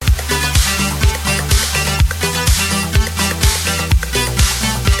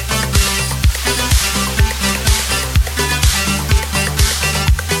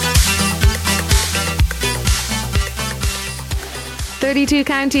32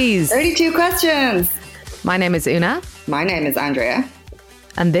 counties. 32 questions. My name is Una. My name is Andrea.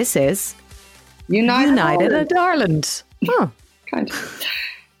 And this is United Ireland. Oh. Kind of.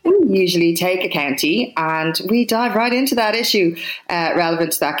 We usually take a county and we dive right into that issue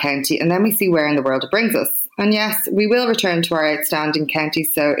relevant to that county, and then we see where in the world it brings us. And yes, we will return to our outstanding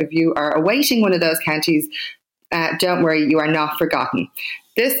counties. So if you are awaiting one of those counties, don't worry, you are not forgotten.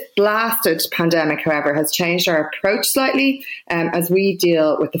 This blasted pandemic, however, has changed our approach slightly as we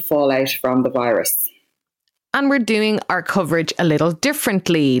deal with the fallout from the virus. And we're doing our coverage a little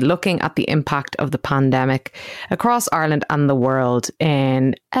differently, looking at the impact of the pandemic across Ireland and the world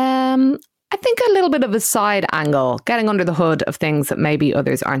in, I think, a little bit of a side angle, getting under the hood of things that maybe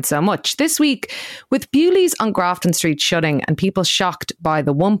others aren't so much. This week, with Bewley's on Grafton Street shutting and people shocked by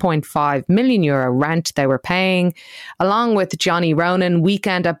the €1.5 million rent they were paying, along with Johnny Ronan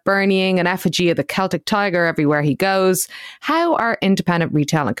weekend at Burnieing, an effigy of the Celtic Tiger everywhere he goes, how are independent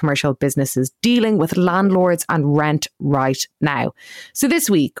retail and commercial businesses dealing with landlords and rent right now? So this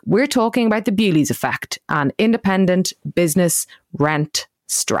week, we're talking about the Bewley's effect and independent business rent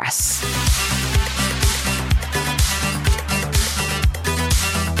stress.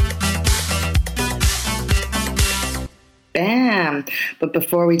 Bam! But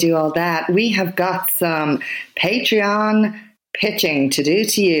before we do all that, we have got some Patreon pitching to do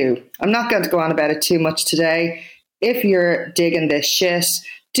to you. I'm not going to go on about it too much today. If you're digging this shit,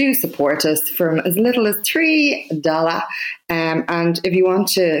 do support us from as little as $3. And if you want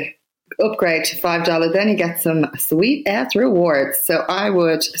to upgrade to $5, then you get some sweet ass rewards. So I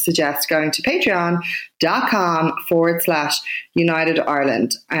would suggest going to patreon.com/United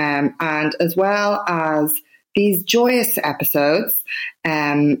Ireland. And as well as these joyous episodes,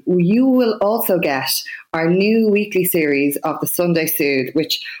 you will also get our new weekly series of the Sunday Soothe,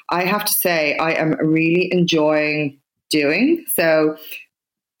 which I have to say I am really enjoying doing. So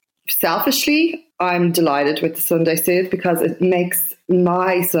selfishly, I'm delighted with the Sunday Soothe because it makes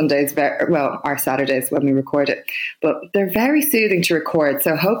my Sundays our Saturdays when we record it, but they're very soothing to record.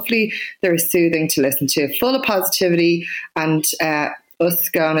 So hopefully they're soothing to listen to, full of positivity and us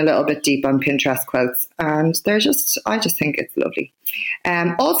going a little bit deep on Pinterest quotes. And I just think it's lovely.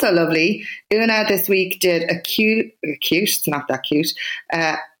 Also lovely, Una this week did a cute, it's not that cute,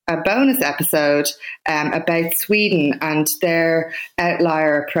 a bonus episode about Sweden and their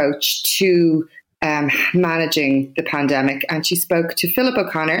outlier approach to managing the pandemic. And she spoke to Philip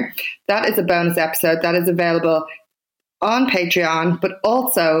O'Connor. That is a bonus episode that is available on Patreon, but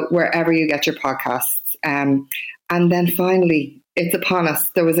also wherever you get your podcasts. And then finally, it's upon us.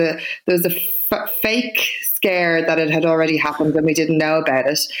 There was a fake scare that it had already happened and we didn't know about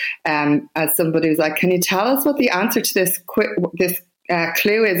it. As somebody was like, "Can you tell us what the answer to this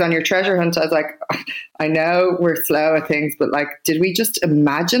clue is on your treasure hunt?" I was like, "I know we're slow at things, but like, did we just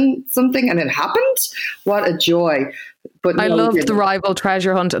imagine something and it happened? What a joy!" But I love the rival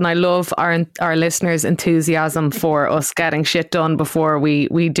treasure hunt, and I love our listeners' enthusiasm for us getting shit done before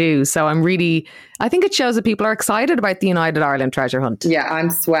we do. So I think it shows that people are excited about the United Ireland treasure hunt. Yeah, I'm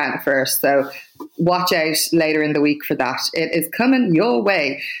sweating first. So watch out later in the week for that. It is coming your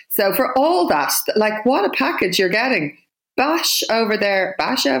way. So for all that, like, what a package you're getting. Bash over,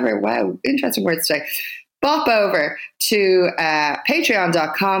 wow, interesting words today. Bop over to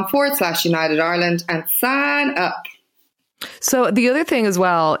patreon.com/United Ireland and sign up. So the other thing as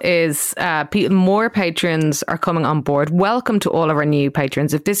well is more patrons are coming on board. Welcome to all of our new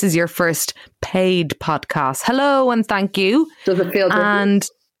patrons. If this is your first paid podcast, hello and thank you. Does it feel different? And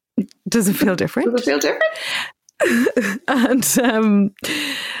does it feel different? Does it feel different? And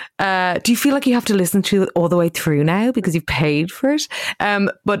do you feel like you have to listen to it all the way through now because you've paid for it?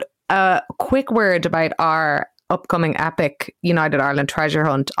 But a quick word about our upcoming epic United Ireland treasure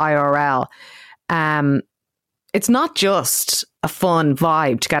hunt IRL. It's not just a fun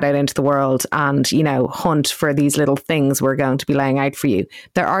vibe to get out into the world and, hunt for these little things we're going to be laying out for you.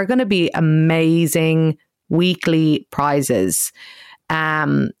 There are going to be amazing weekly prizes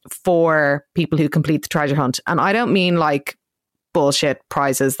for people who complete the treasure hunt. And I don't mean like bullshit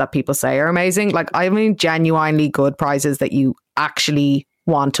prizes that people say are amazing. Like, I mean genuinely good prizes that you actually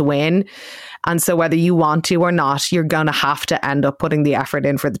want to win. And so whether you want to or not, you're going to have to end up putting the effort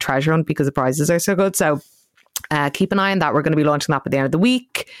in for the treasure hunt because the prizes are so good. So keep an eye on that. We're going to be launching that by the end of the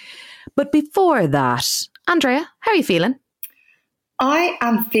week. But before that, Andrea, how are you feeling? How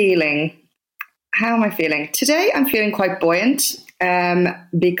am I feeling? Today I'm feeling quite buoyant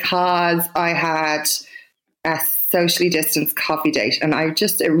because I had a socially distanced coffee date, and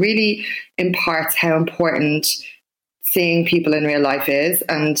it really imparts how important seeing people in real life is,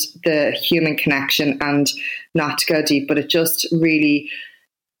 and the human connection, and not to go deep, but it just really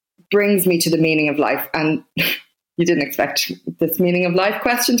brings me to the meaning of life. And you didn't expect this meaning of life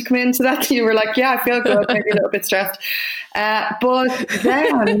question to come into that. You were like, yeah, I feel good, maybe a little bit stressed. But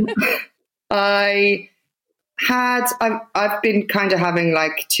then I've been kind of having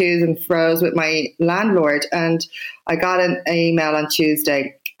like twos and fro's with my landlord, and I got an email on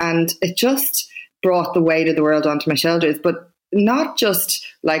Tuesday, and it just brought the weight of the world onto my shoulders, but not just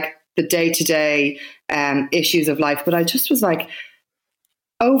like the day-to-day issues of life, but I just was like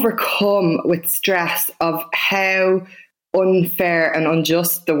overcome with stress of how unfair and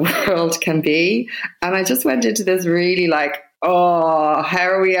unjust the world can be. And I just went into this really like, oh, how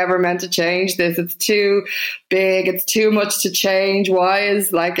are we ever meant to change this? It's too big. It's too much to change. Why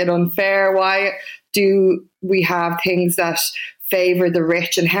is like it unfair? Why do we have things that favor the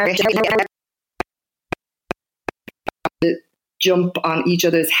rich, and how jump on each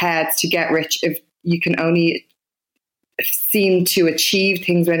other's heads to get rich if you can only seem to achieve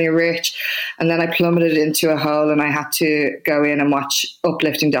things when you're rich? And then I plummeted into a hole, and I had to go in and watch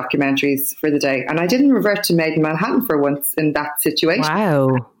uplifting documentaries for the day. And I didn't revert to Made in Manhattan for once in that situation.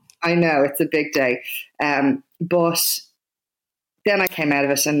 Wow. I know, it's a big day. But then I came out of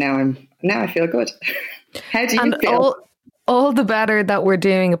it, and now I feel good. How do you feel? All the better that we're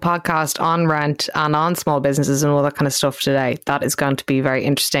doing a podcast on rent and on small businesses and all that kind of stuff today. That is going to be very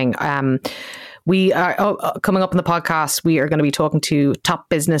interesting. We are coming up in the podcast. We are going to be talking to Top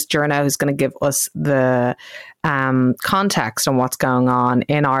Business Journo, who's going to give us the context on what's going on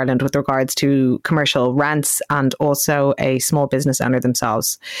in Ireland with regards to commercial rents and also a small business owner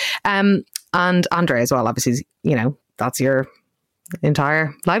themselves. And Andrea as well, obviously, you know, that's your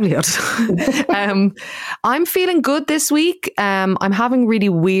entire livelihood. I'm feeling good this week. I'm having really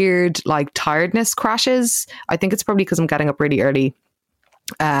weird like tiredness crashes. I think it's probably because I'm getting up really early.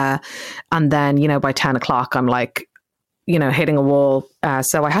 And then, you know, by 10 o'clock, I'm like, you know, hitting a wall.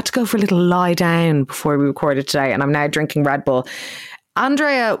 So I had to go for a little lie down before we recorded today, and I'm now drinking Red Bull.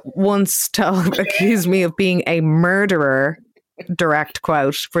 Andrea once accused me of being a murderer, direct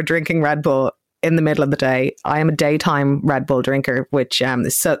quote, for drinking Red Bull in the middle of the day. I am a daytime Red Bull drinker, which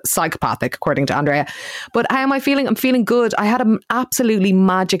is psychopathic, according to Andrea. But how am I feeling? I'm feeling good. I had an absolutely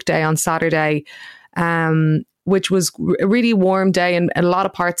magic day on Saturday, which was a really warm day in a lot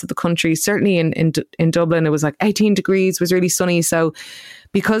of parts of the country. Certainly in Dublin, it was like 18 degrees, was really sunny. So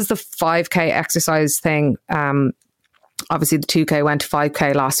because the 5K exercise thing, obviously the 2K went to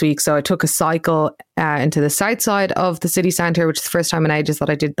 5K last week. So I took a cycle into the south side of the city centre, which is the first time in ages that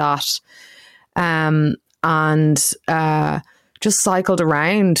I did that. And just cycled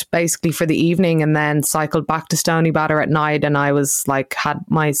around basically for the evening, and then cycled back to Stoneybatter at night. And I was like, had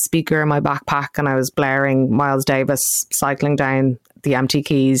my speaker in my backpack, and I was blaring Miles Davis cycling down the empty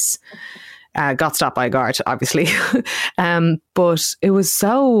quays. Got stopped by a guard, obviously. But it was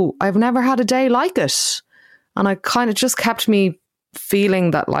I've never had a day like it. And I kind of just kept me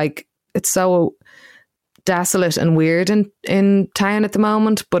feeling that like it's so desolate and weird in town at the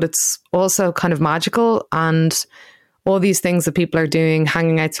moment, but it's also kind of magical. And all these things that people are doing,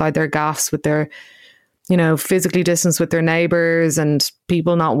 hanging outside their gaffs with their, you know, physically distanced with their neighbours, and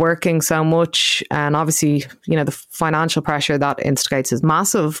people not working so much. And obviously, you know, the financial pressure that instigates is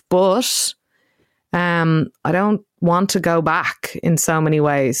massive. But I don't want to go back in so many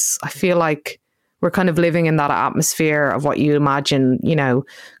ways. I feel like we're kind of living in that atmosphere of what you imagine, you know,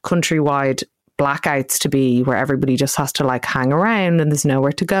 countrywide blackouts to be, where everybody just has to like hang around and there's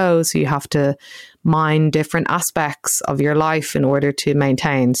nowhere to go. So you have to mind different aspects of your life in order to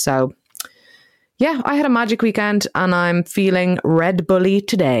maintain. So yeah, I had a magic weekend, and I'm feeling Red Bully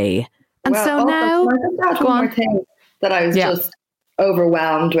today. And well, so now, that's one more thing that I was just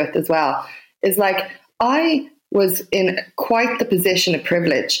overwhelmed with as well, is like I was in quite the position of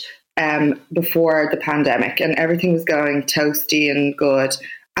privilege before the pandemic, and everything was going toasty and good.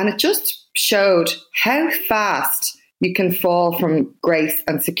 And it just showed how fast you can fall from grace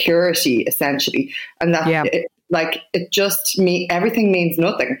and security, essentially. And that everything means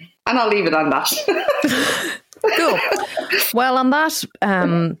nothing. And I'll leave it on that. Cool. Well, on that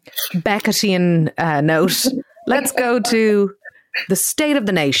Beckettian note, let's go to the state of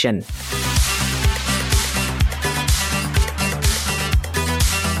the nation.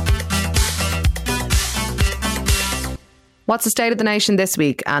 What's the state of the nation this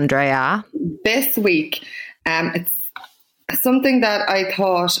week, Andrea? This week, it's something that I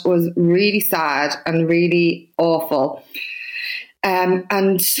thought was really sad and really awful.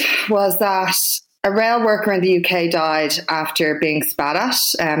 And was that a rail worker in the UK died after being spat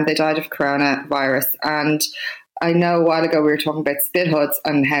at. They died of coronavirus. And I know a while ago we were talking about spit hoods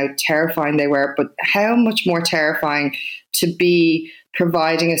and how terrifying they were, but how much more terrifying to be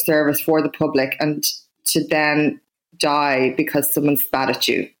providing a service for the public and to then die because someone spat at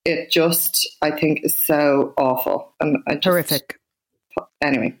you. It just, I think, is so awful. And horrific.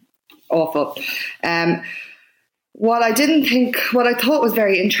 Anyway, awful. What I thought was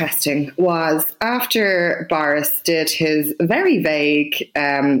very interesting was after Boris did his very vague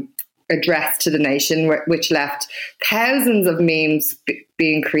address to the nation, which left thousands of memes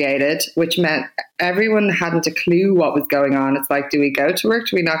being created, which meant everyone hadn't a clue what was going on. It's like, do we go to work?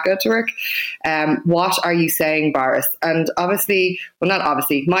 Do we not go to work? What are you saying, Boris? And obviously, well, not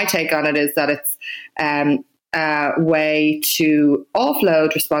obviously, my take on it is that it's a way to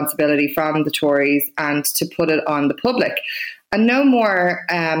offload responsibility from the Tories and to put it on the public. And no more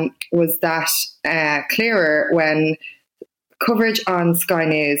was that clearer when coverage on Sky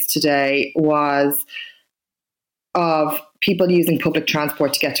News today was of people using public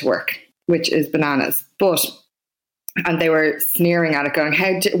transport to get to work, which is bananas. And they were sneering at it, going,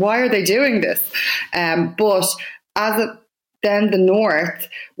 why are they doing this? But then the North,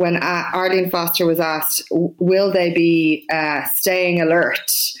 when Arlene Foster was asked, will they be staying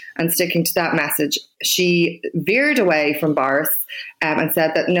alert and sticking to that message, she veered away from Boris and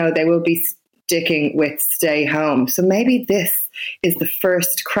said that no, they will be sticking with stay home. So maybe this is the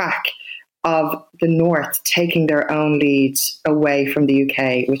first crack of the North taking their own lead away from the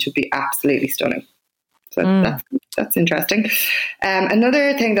UK, which would be absolutely stunning. So that's interesting.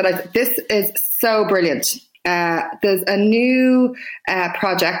 Another thing that this is so brilliant. There's a new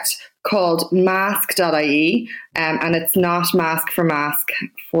project called mask.ie, and it's not mask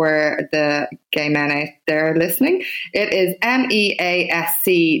for the gay men out there listening. It is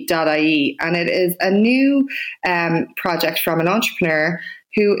MEASC.ie, and it is a new project from an entrepreneur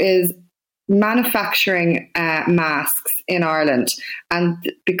who is manufacturing masks in Ireland. And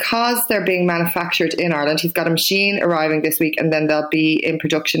because they're being manufactured in Ireland, he's got a machine arriving this week, and then they'll be in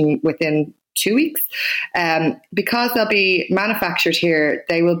production within 2 weeks. Because they'll be manufactured here,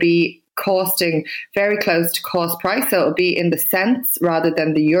 they will be costing very close to cost price. So it'll be in the cents rather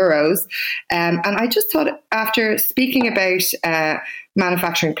than the euros. And I just thought, after speaking about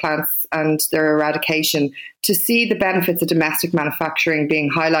manufacturing plants and their eradication, to see the benefits of domestic manufacturing being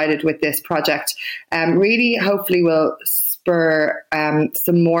highlighted with this project really hopefully will spur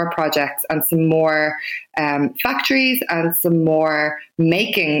some more projects and some more factories and some more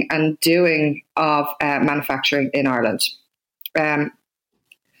making and doing of manufacturing in Ireland.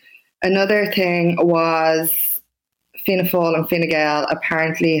 Another thing was Fianna Fáil and Fine Gael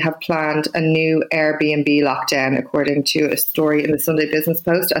apparently have planned a new Airbnb lockdown, according to a story in the Sunday Business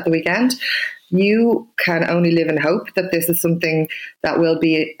Post at the weekend. You can only live in hope that this is something that will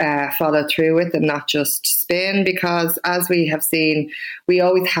be followed through with and not just spin, because as we have seen, we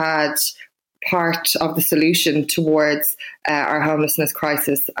always had part of the solution towards our homelessness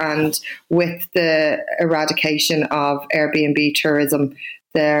crisis. And with the eradication of Airbnb tourism,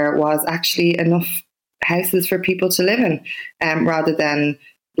 there was actually enough houses for people to live in, rather than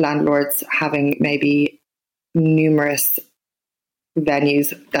landlords having maybe numerous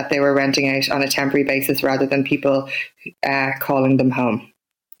venues that they were renting out on a temporary basis rather than people calling them home.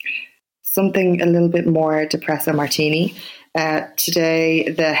 Something a little bit more depresso martini. Today,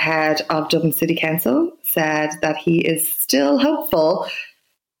 the head of Dublin City Council said that he is still hopeful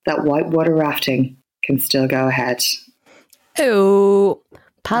that whitewater rafting can still go ahead. Oh,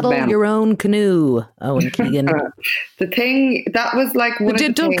 paddle your own canoe, Owen Keegan. The thing that was like,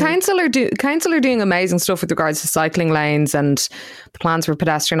 council are doing amazing stuff with regards to cycling lanes and the plans for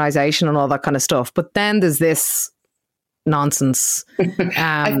pedestrianisation and all that kind of stuff. But then there's this nonsense,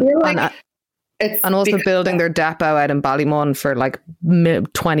 I feel like and also building their depot out in Ballymun for like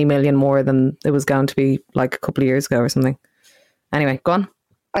 20 million more than it was going to be like a couple of years ago or something. Anyway, go on.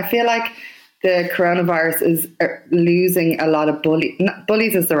 I feel like the coronavirus is losing a lot of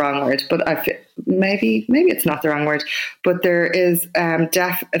bullies is the wrong word, but I feel, maybe it's not the wrong word, but there is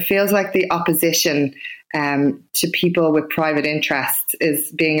it feels like the opposition to people with private interests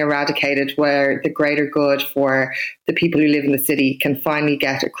is being eradicated, where the greater good for the people who live in the city can finally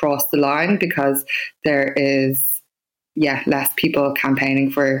get across the line, because there is less people campaigning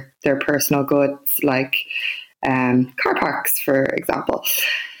for their personal goods, like car parks, for example.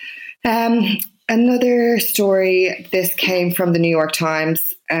 Another story, this came from the New York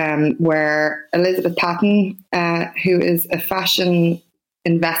Times, where Elizabeth Patton, who is a fashion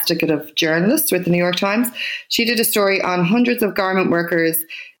investigative journalist with the New York Times, she did a story on hundreds of garment workers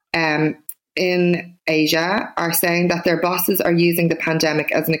in Asia are saying that their bosses are using the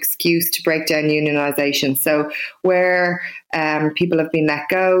pandemic as an excuse to break down unionization. So where people have been let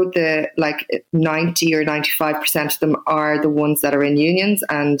go, the 90 or 95% of them are the ones that are in unions,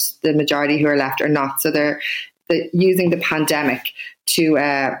 and the majority who are left are not. So they're using the pandemic to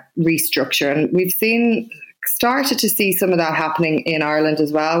restructure. And we've started to see some of that happening in Ireland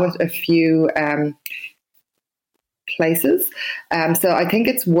as well, with a few places. So I think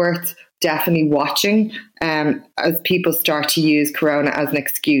it's worth definitely watching as people start to use Corona as an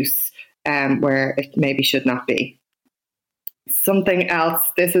excuse where it maybe should not be. Something else,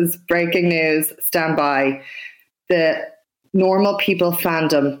 this is breaking news, stand by. The Normal People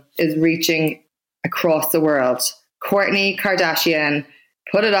fandom is reaching across the world. Kourtney Kardashian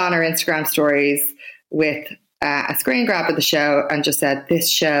put it on her Instagram stories with a screen grab of the show and just said,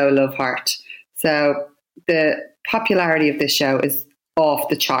 "This show, love heart." So the popularity of this show is off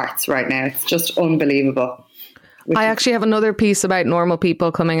the charts right now. It's just unbelievable. I actually have another piece about Normal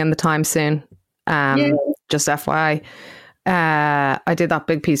People coming in the Times soon. Just FYI. I did that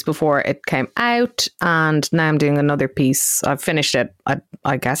big piece before it came out, and now I'm doing another piece. I've finished it.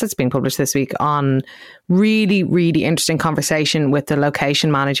 I guess it's being published this week, on really, really interesting conversation with the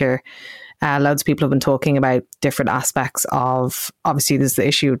location manager. Loads of people have been talking about different aspects of, obviously there's the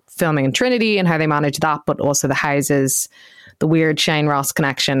issue of filming in Trinity and how they manage that, but also the houses, the weird Shane Ross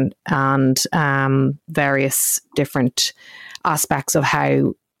connection, and various different aspects of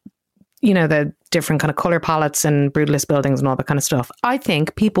how, the different kind of colour palettes and brutalist buildings and all that kind of stuff. I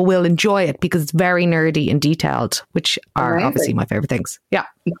think people will enjoy it because it's very nerdy and detailed, which are obviously my favourite things. Yeah.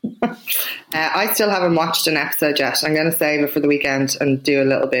 I still haven't watched an episode yet. I'm going to save it for the weekend and do a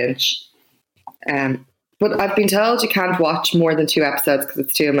little binge. But I've been told you can't watch more than 2 episodes because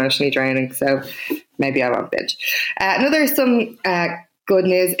it's too emotionally draining. So maybe I won't binge. Some good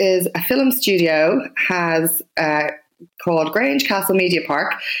news is a film studio has called Grange Castle Media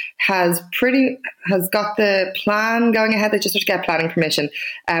Park has got the plan going ahead. They just have to get planning permission,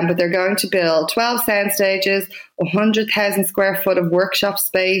 but they're going to build 12 sound stages, 100,000 square foot of workshop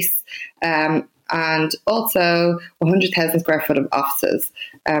space, and also 100,000 square foot of offices.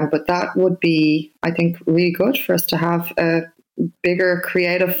 But that would be, I think, really good for us to have a bigger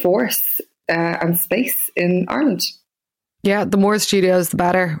creative force and space in Ireland. Yeah, the more studios, the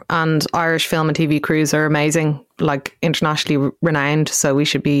better. And Irish film and TV crews are amazing, like internationally renowned. So we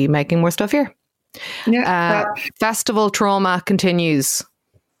should be making more stuff here. Yeah. Festival trauma continues.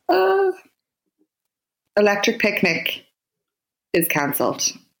 Electric Picnic is cancelled.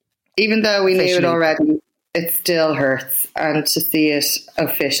 Even though we knew it already, it still hurts. And to see it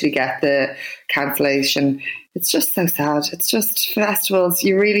officially get the cancellation, it's just so sad. It's just festivals.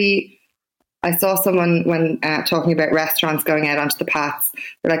 I saw someone when talking about restaurants going out onto the paths,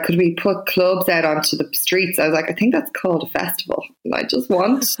 they're like, could we put clubs out onto the streets? I was like, I think that's called a festival. I just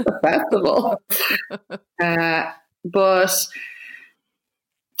want a festival. But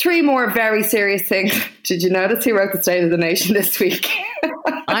 3 more very serious things. Did you notice who wrote the State of the Nation this week?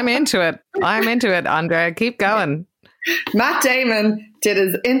 I'm into it, Andrea. Keep going. Matt Damon did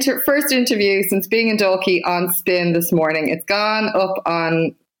his first interview since being in Dalkey on Spin this morning. It's gone up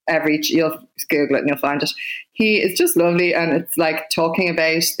on you'll Google it and you'll find it. He is just lovely, and it's like talking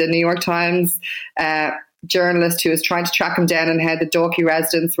about the New York Times journalist who was trying to track him down and how the Dalkey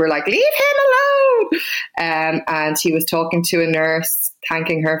residents were like, leave him alone. And he was talking to a nurse,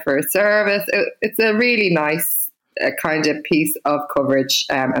 thanking her for her service. It's a really nice kind of piece of coverage,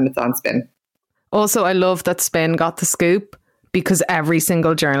 and it's on Spin. Also, I love that Spin got the scoop, because every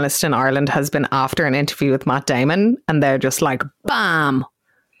single journalist in Ireland has been after an interview with Matt Damon, and they're just like, bam.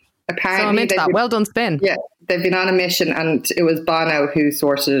 Apparently, so I'm into that. Well done, Spin. Yeah, they've been on a mission, and it was Bono who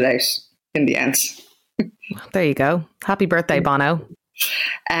sorted it out in the end. There you go. Happy birthday, Bono.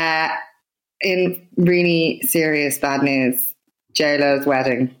 In really serious bad news, J-Lo's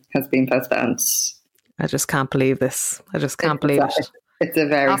wedding has been postponed. I just can't believe this. I just can't believe it. It's a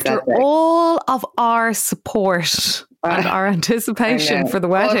very after sad day. All of our support and our anticipation for the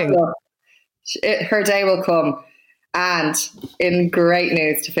wedding. Her day will come. And in great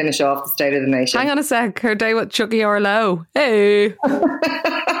news to finish off the State of the Nation. Hang on a sec. Her day with Chucky Arlo. Hey.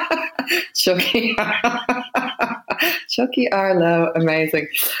 Chucky Arlo. Amazing.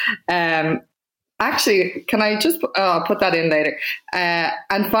 Actually, can I just I'll put that in later.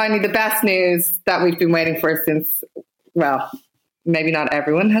 And finally, the best news that we've been waiting for since, well, maybe not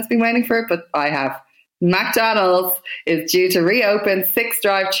everyone has been waiting for it, but I have. McDonald's is due to reopen 6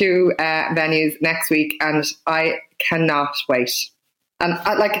 drive-thru venues next week, and I cannot wait. And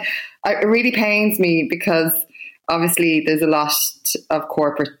it really pains me because obviously there's a lot of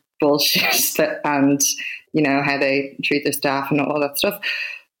corporate bullshit and, how they treat their staff and all that stuff.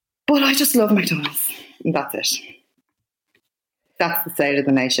 But I just love McDonald's. And that's it. That's the state of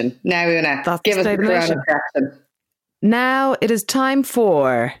the nation. Now, Una, give us the corona correction. Now it is time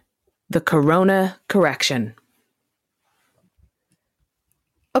for the corona correction.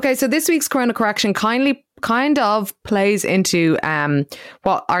 Okay, so this week's corona correction kind of plays into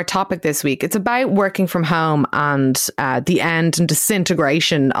what our topic this week. It's about working from home and the end and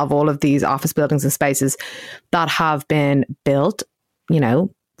disintegration of all of these office buildings and spaces that have been built,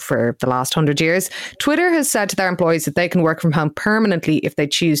 for the last 100 years. Twitter has said to their employees that they can work from home permanently if they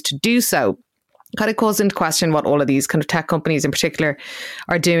choose to do so. Kind of calls into question what all of these kind of tech companies in particular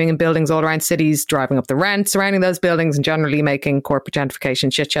are doing in buildings all around cities, driving up the rent surrounding those buildings and generally making corporate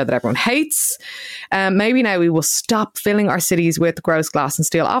gentrification shit show that everyone hates. Maybe now we will stop filling our cities with gross glass and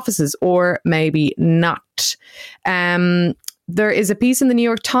steel offices, or maybe not. There is a piece in the New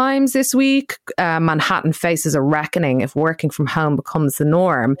York Times this week. Manhattan faces a reckoning if working from home becomes the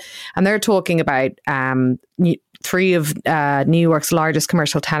norm. And they're talking about three of New York's largest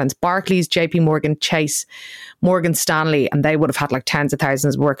commercial tenants, Barclays, JP Morgan, Chase, Morgan Stanley, and they would have had like tens of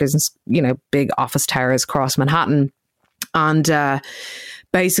thousands of workers in, big office towers across Manhattan. And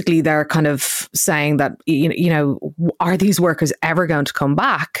basically, they're kind of saying that, are these workers ever going to come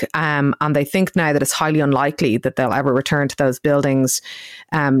back? And they think now that it's highly unlikely that they'll ever return to those buildings.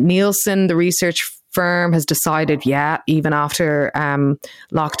 Nielsen, the research firm, has decided, even after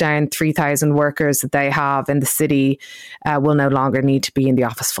lockdown, 3,000 workers that they have in the city will no longer need to be in the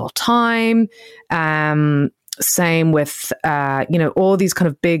office full time. Same with, all these kind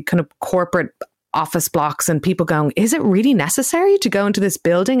of big kind of corporate office blocks and people going, is it really necessary to go into this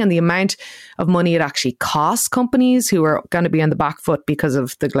building? And the amount of money it actually costs companies who are going to be on the back foot because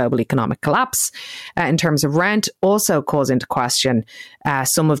of the global economic collapse in terms of rent also calls into question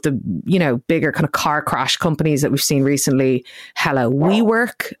some of the, bigger kind of car crash companies that we've seen recently. Hello,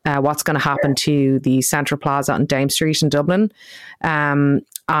 WeWork, what's going to happen to the Central Plaza on Dame Street in Dublin? And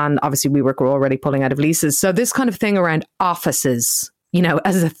obviously WeWork were already pulling out of leases. So this kind of thing around offices,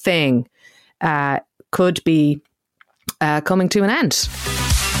 as a thing, could be coming to an end.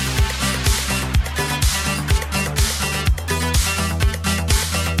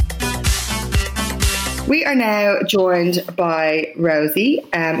 We are now joined by Rosie,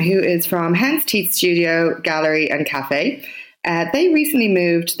 who is from Hen's Teeth Studio, Gallery and Cafe. They recently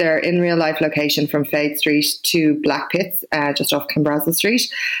moved their in real life location from Fade Street to Black Pits, just off Clonbrassil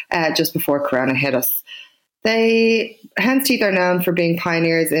Street, just before Corona hit us. Hen's Teeth are known for being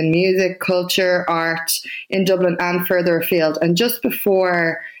pioneers in music, culture, art in Dublin and further afield. And just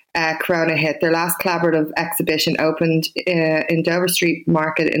before Corona hit, their last collaborative exhibition opened in Dover Street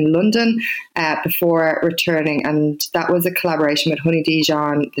Market in London before returning. And that was a collaboration with Honey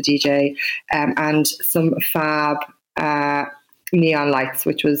Dijon, the DJ, and some fab neon lights,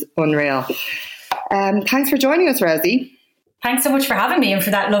 which was unreal. Thanks for joining us, Rosie. Thanks so much for having me and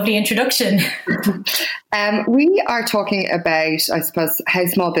for that lovely introduction. We are talking about, I suppose, how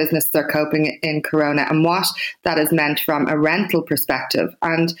small businesses are coping in Corona and what that has meant from a rental perspective.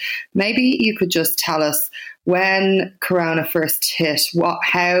 And maybe you could just tell us, when Corona first hit,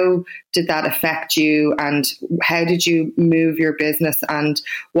 how did that affect you and how did you move your business? And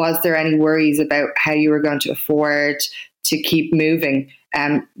was there any worries about how you were going to afford to keep moving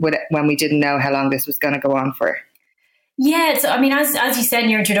when we didn't know how long this was going to go on for? Yeah, so I mean, as you said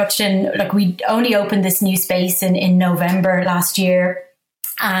in your introduction, like we only opened this new space in November last year.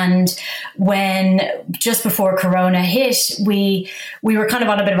 And when just before Corona hit, we were kind of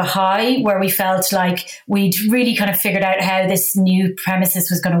on a bit of a high where we felt like we'd really kind of figured out how this new premises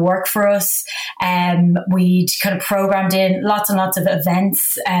was going to work for us. We'd kind of programmed in lots and lots of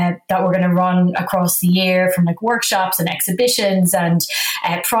events that were going to run across the year, from like workshops and exhibitions and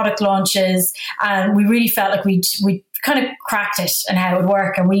product launches. And we really felt like we kind of cracked it and how it would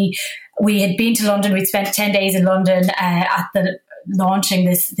work. And we had been to London. We'd spent 10 days in London at the launching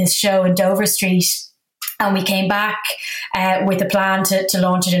this show in Dover Street, and we came back with a plan to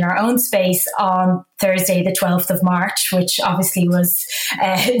launch it in our own space on Thursday the 12th of March, which obviously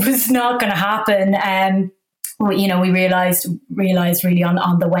was not going to happen. We realized really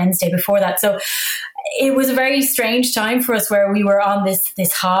on the Wednesday before that. So it was a very strange time for us where we were on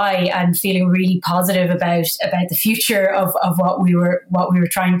this high and feeling really positive about the future of what we were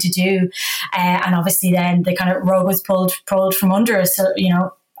trying to do. And obviously then the kind of rug was pulled from under us,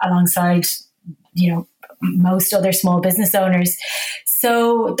 alongside, most other small business owners.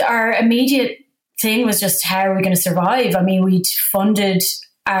 So our immediate thing was just, how are we going to survive? I mean, we'd funded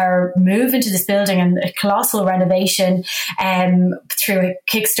our move into this building and a colossal renovation through a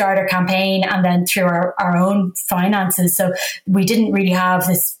Kickstarter campaign and then through our own finances. So we didn't really have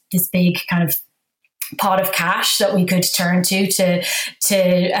this big kind of pot of cash that we could turn to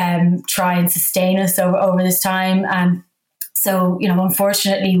try and sustain us over this time. So,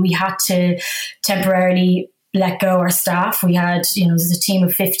 unfortunately, we had to temporarily let go our staff. We had, there's a team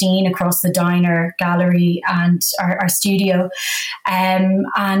of 15 across the diner, gallery, and our studio. And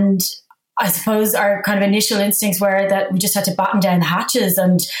I suppose our kind of initial instincts were that we just had to batten down the hatches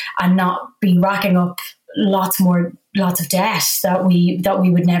and not be racking up lots of debt that we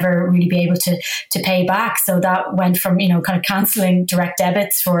would never really be able to pay back. So that went from, kind of cancelling direct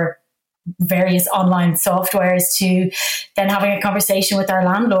debits for various online softwares to then having a conversation with our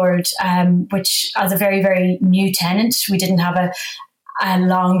landlord, which as a very, very new tenant, we didn't have a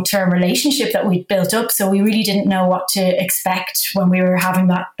long-term relationship that we'd built up. So we really didn't know what to expect when we were having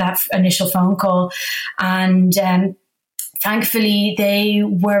that initial phone call. And thankfully, they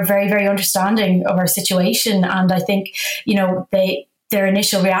were very, very understanding of our situation. And I think, their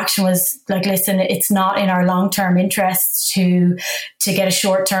initial reaction was like, listen, it's not in our long-term interests to get a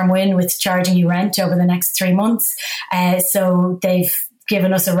short-term win with charging you rent over the next 3 months. So they've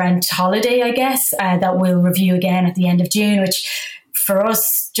given us a rent holiday, I guess, that we'll review again at the end of June, which for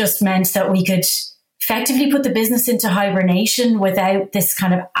us just meant that we could effectively put the business into hibernation without this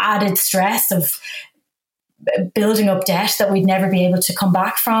kind of added stress of building up debt that we'd never be able to come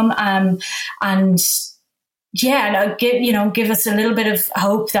back from. Give us a little bit of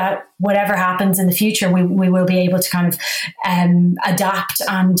hope that whatever happens in the future, we will be able to kind of adapt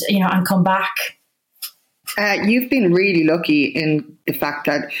and come back. You've been really lucky in the fact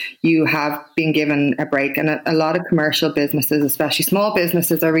that you have been given a break, and a lot of commercial businesses, especially small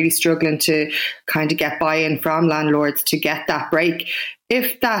businesses, are really struggling to kind of get buy-in from landlords to get that break.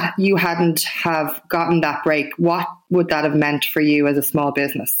 If that you hadn't have gotten that break, what would that have meant for you as a small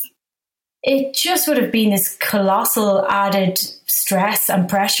business? It just would have been this colossal added stress and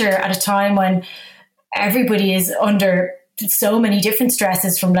pressure at a time when everybody is under so many different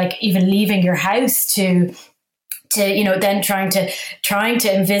stresses, from like even leaving your house to then trying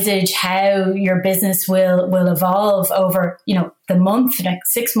to envisage how your business will evolve over the month,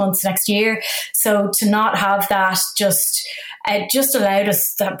 next 6 months, next year. So to not have that just allowed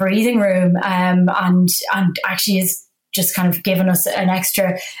us that breathing room, and actually is just kind of given us an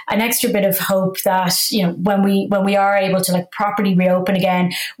extra bit of hope that when we are able to like properly reopen again,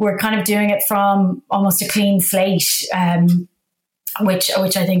 we're kind of doing it from almost a clean slate, which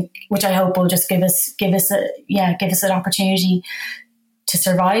I hope will just give us an opportunity to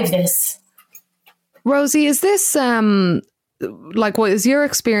survive this. Rosie, is this what is your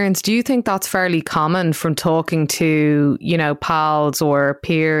experience? Do you think that's fairly common from talking to, pals or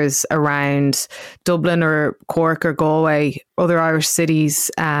peers around Dublin or Cork or Galway, other Irish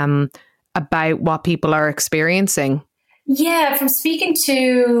cities, about what people are experiencing? Yeah, from speaking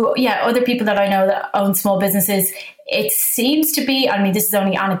to other people that I know that own small businesses, it seems to be, this is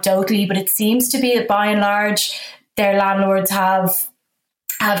only anecdotally, but it seems to be that by and large their landlords have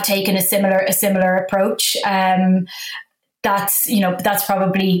taken a similar approach. That's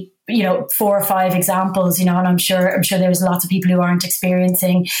probably 4 or 5 examples, and I'm sure there's lots of people who aren't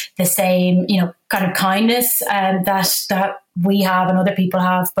experiencing the same kind of kindness that we have and other people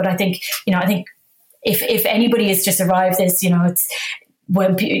have. But I think if anybody is to survive this, it's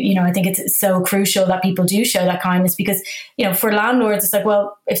when I think it's so crucial that people do show that kindness, because for landlords it's like,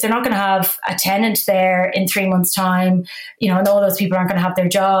 well, if they're not going to have a tenant there in 3 months' time, and all those people aren't going to have their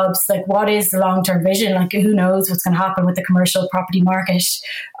jobs, like what is the long-term vision? Like who knows what's going to happen with the commercial property market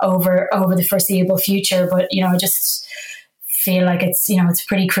over the foreseeable future? But I just feel like it's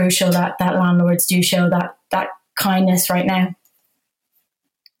pretty crucial that landlords do show that kindness right now.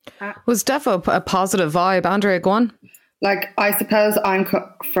 Was defo a positive vibe? Andrea, go on. Like, I suppose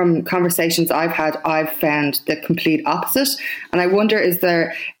from conversations I've had, I've found the complete opposite. And I wonder, is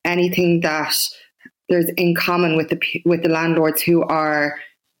there anything that there's in common with the landlords who are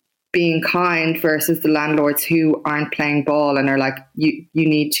being kind versus the landlords who aren't playing ball and are like, you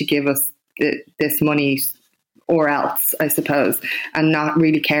need to give us this money or else, I suppose, and not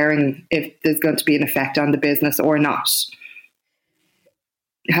really caring if there's going to be an effect on the business or not?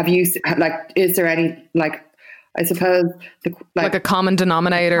 Have you, is there any, I suppose like a common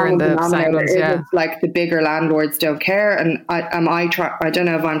denominator in the segments, yeah. Like the bigger landlords don't care, and I don't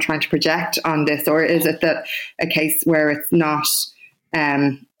know if I'm trying to project on this, or is it that a case where it's not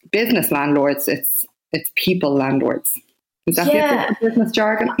business landlords, it's people landlords? Is that the business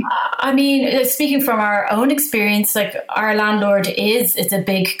jargon? I mean, speaking from our own experience, like our landlord it's a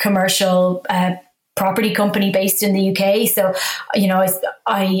big commercial property company based in the UK. So,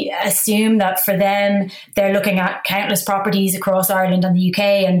 I assume that for them, they're looking at countless properties across Ireland and the UK,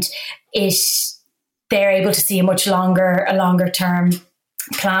 and they're able to see a longer term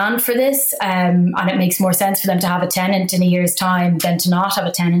plan for this. And it makes more sense for them to have a tenant in a year's time than to not have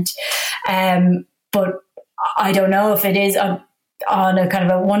a tenant. But I don't know if it is on a kind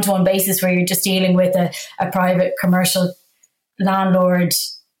of a one-to-one basis where you're just dealing with a private commercial landlord.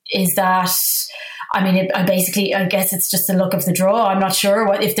 Is that, I mean, I guess it's just the luck of the draw. I'm not sure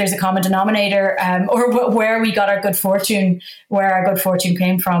if there's a common denominator or where we got our good fortune, where our good fortune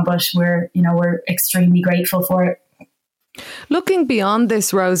came from, but we're extremely grateful for it. Looking beyond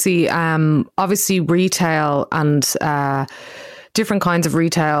this, Rosie, obviously retail and different kinds of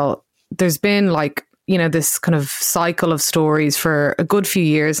retail, there's been this kind of cycle of stories for a good few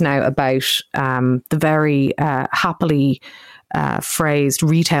years now about the very happily phrased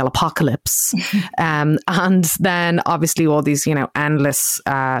retail apocalypse. And then obviously all these, endless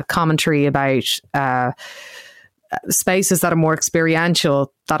commentary about spaces that are more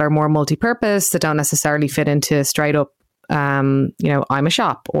experiential, that are more multi-purpose, that don't necessarily fit into straight up, I'm a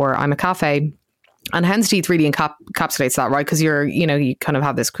shop or I'm a cafe. And Hen's Teeth really encapsulates that, right? Because you kind of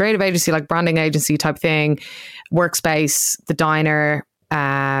have this creative agency, like branding agency type thing, workspace, the diner,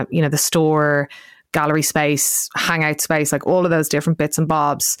 the store, gallery space, hangout space, like all of those different bits and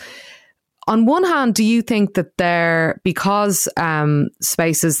bobs. On one hand, do you think that because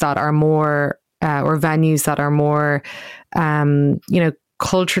spaces that are more, or venues that are more,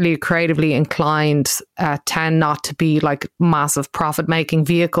 culturally, creatively inclined, tend not to be like massive profit-making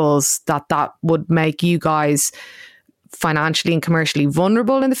vehicles, that would make you guys financially and commercially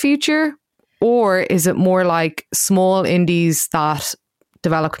vulnerable in the future? Or is it more like small indies that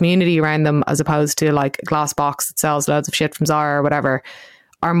develop community around them, as opposed to like a glass box that sells loads of shit from Zara or whatever,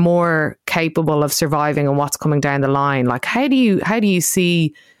 are more capable of surviving on what's coming down the line? Like, how do you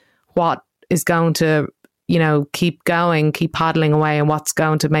see what is going to keep going, keep paddling away, and what's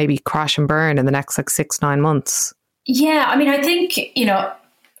going to maybe crash and burn in the next 6-9 months? Yeah, I mean, I think,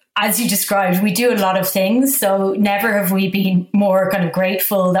 as you described, we do a lot of things. So never have we been more kind of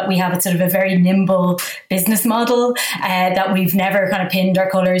grateful that we have a sort of a very nimble business model, that we've never kind of pinned our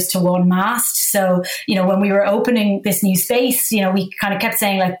colours to one mast. So, when we were opening this new space, we kind of kept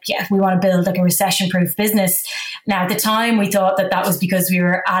saying like, yeah, we want to build like a recession-proof business. Now, at the time, we thought that was because we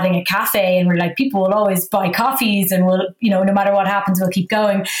were adding a cafe, and we're like, people will always buy coffees, and we'll, no matter what happens, we'll keep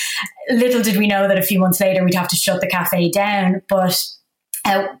going. Little did we know that a few months later, we'd have to shut the cafe down. But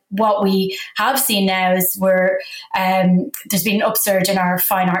what we have seen now is there's been an upsurge in our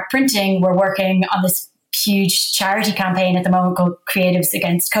fine art printing. We're working on this huge charity campaign at the moment called Creatives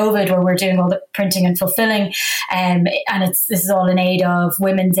Against COVID, where we're doing all the printing and fulfilling. And this is all in aid of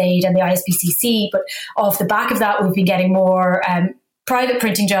Women's Aid and the ISPCC. But off the back of that, we've been getting more private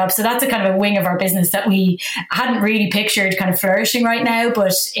printing jobs. So that's a kind of a wing of our business that we hadn't really pictured kind of flourishing right now,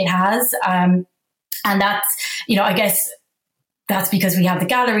 but it has. And that's, I guess, that's because we have the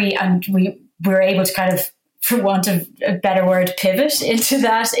gallery, and we're able to kind of, for want of a better word, pivot into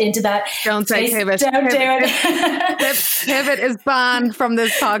that. Don't say pivot. Don't do it. Pivot is banned from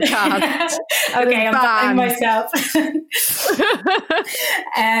this podcast. Okay, I'm banning myself.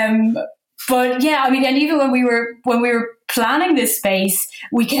 But yeah, I mean, and even when we were planning this space,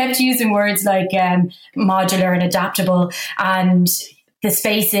 we kept using words like modular and adaptable, and the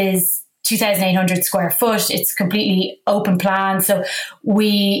space is 2,800 square foot. It's completely open plan. So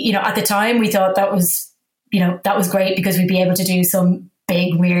we, at the time we thought that was great because we'd be able to do some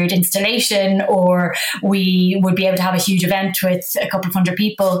big weird installation, or we would be able to have a huge event with a couple of hundred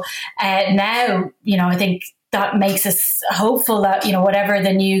people. Now, I think that makes us hopeful that, whatever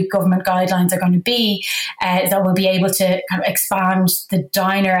the new government guidelines are going to be, that we'll be able to kind of expand the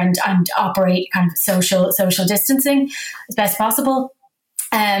diner and operate kind of social distancing as best possible.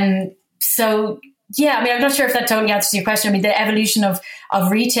 So, yeah, I mean, I'm not sure if that totally answers your question. I mean, the evolution of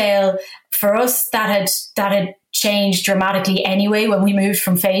retail for us, that had changed dramatically anyway when we moved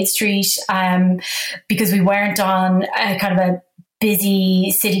from Fade Street, because we weren't on a kind of a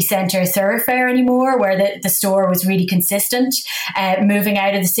busy city centre thoroughfare anymore, where the store was really consistent. Moving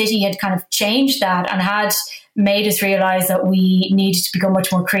out of the city had kind of changed that and had made us realise that we needed to become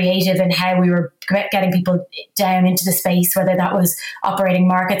much more creative in how we were getting people down into the space, whether that was operating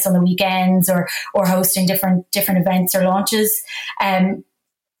markets on the weekends or hosting different events or launches. And,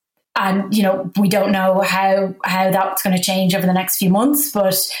 we don't know how that's going to change over the next few months,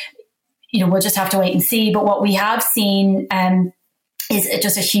 but we'll just have to wait and see. But what we have seen is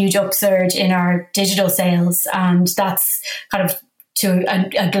just a huge upsurge in our digital sales, and that's kind of to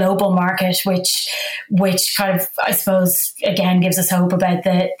a global market, which kind of, I suppose, again, gives us hope about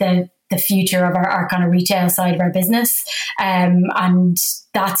the future of our kind of retail side of our business. And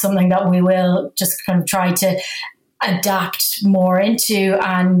that's something that we will just kind of try to adapt more into.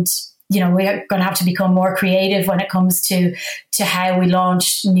 And, we're going to have to become more creative when it comes to how we launch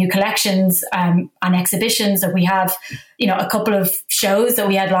new collections and exhibitions. That we have, a couple of shows that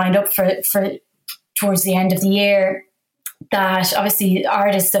we had lined up for towards the end of the year that obviously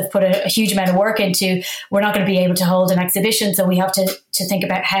artists have put a huge amount of work into. We're not going to be able to hold an exhibition, so we have to think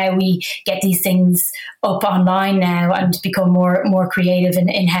about how we get these things up online now and become more creative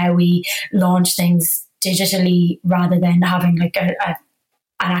in how we launch things digitally rather than having like an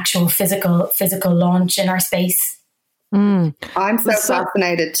actual physical launch in our space. I'm so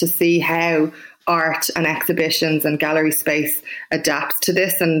fascinated to see how art and exhibitions and gallery space adapts to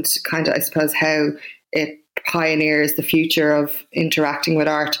this, and kind of, I suppose, how it pioneers the future of interacting with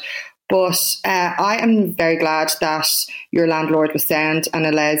art. But I am very glad that your landlord was sound and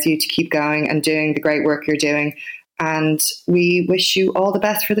allows you to keep going and doing the great work you're doing. And we wish you all the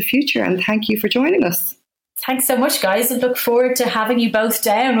best for the future, and thank you for joining us. Thanks so much, guys. I look forward to having you both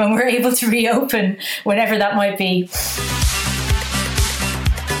down when we're able to reopen, whenever that might be.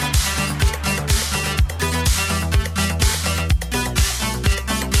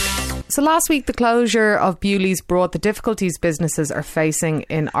 So last week, the closure of Bewley's brought the difficulties businesses are facing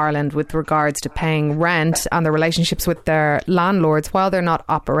in Ireland with regards to paying rent and their relationships with their landlords while they're not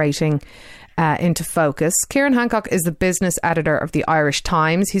operating into focus. Kieran Hancock is the business editor of the Irish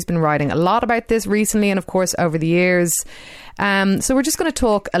Times. He's been writing a lot about this recently and, of course, over the years. So we're just going to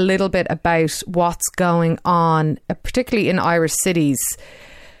talk a little bit about what's going on, particularly in Irish cities.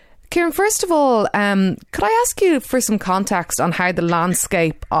 Kieran, first of all, could I ask you for some context on how the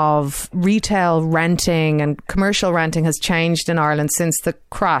landscape of retail renting and commercial renting has changed in Ireland since the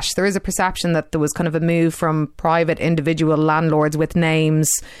crash? There is a perception that there was kind of a move from private individual landlords with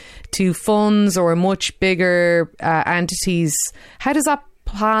names to funds or much bigger entities. How does that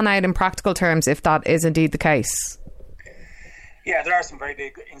pan out in practical terms, if that is indeed the case? Yeah, there are some very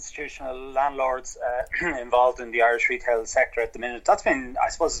big institutional landlords involved in the Irish retail sector at the minute. That's been, I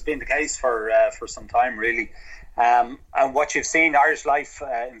suppose, it's been the case for some time, really. And what you've seen, Irish Life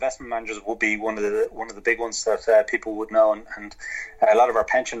investment managers would be one of the big ones that people would know, and a lot of our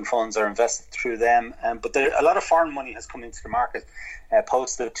pension funds are invested through them. But a lot of foreign money has come into the market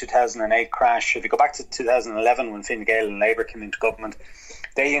post the 2008 crash. If you go back to 2011, when Fine Gael and Labour came into government,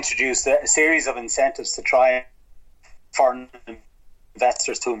 they introduced a series of incentives to try foreign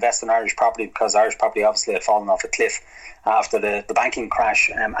investors to invest in Irish property, because Irish property obviously had fallen off a cliff after the banking crash,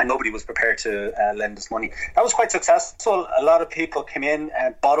 and nobody was prepared to lend us money. That was quite successful. A lot of people came in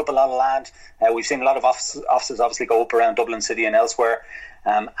and bought up a lot of land. We've seen a lot of offices obviously go up around Dublin City and elsewhere,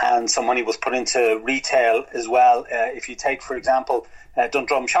 and some money was put into retail as well. If you take, for example,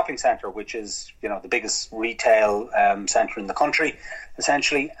 Dundrum Shopping Centre, which is the biggest retail centre in the country,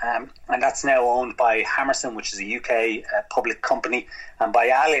 essentially, and that's now owned by Hammerson, which is a UK public company, and by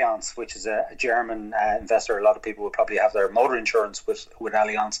Allianz, which is a German investor. A lot of people would probably have their motor insurance with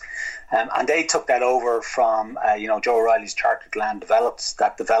Allianz, and they took that over from Joe O'Reilly's Chartered Land developed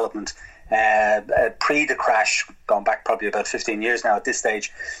that development pre the crash, going back probably about 15 years now at this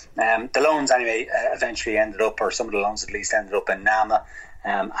stage. The loans anyway eventually ended up, or some of the loans at least ended up in NAMA,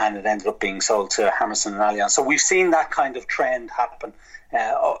 and it ended up being sold to Hammerson and Allianz. So we've seen that kind of trend happen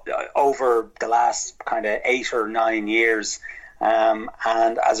over the last kind of 8 or 9 years, and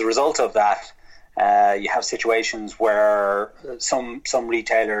as a result of that, you have situations where some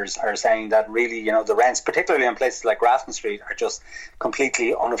retailers are saying that really, the rents, particularly in places like Grafton Street, are just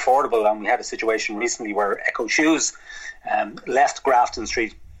completely unaffordable. And we had a situation recently where Echo Shoes left Grafton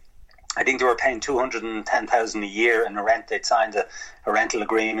Street. I think they were paying $210,000 a year in a rent. They'd signed a rental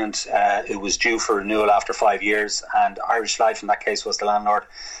agreement. It was due for renewal after 5 years, and Irish Life in that case was the landlord.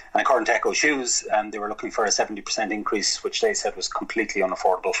 And according to Echo Shoes, they were looking for a 70% increase, which they said was completely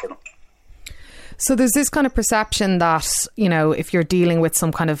unaffordable for them. So there's this kind of perception that, if you're dealing with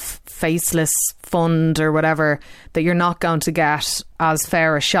some kind of faceless fund or whatever, that you're not going to get as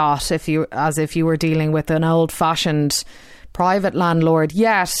fair a shot as if you were dealing with an old-fashioned private landlord.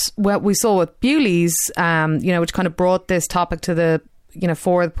 Yet, what we saw with Bewley's, which kind of brought this topic to the,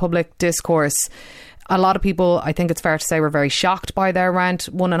 for the public discourse, A lot of people, I think it's fair to say, were very shocked by their rent,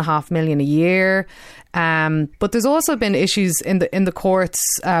 $1.5 million a year. But there's also been issues in the courts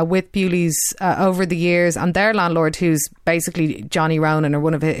with Bewley's over the years, and their landlord, who's basically Johnny Ronan or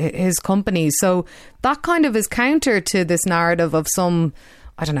one of his companies. So that kind of is counter to this narrative of some,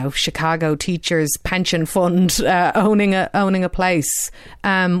 I don't know, Chicago teachers pension fund owning a place.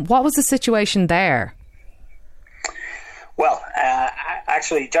 What was the situation there? Well,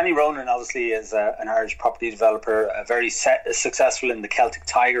 actually, Johnny Ronan obviously is an Irish property developer, very successful in the Celtic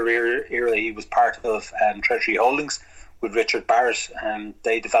Tiger era. He was part of Treasury Holdings with Richard Barrett, and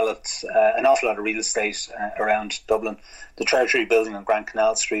they developed an awful lot of real estate around Dublin. The Treasury building on Grand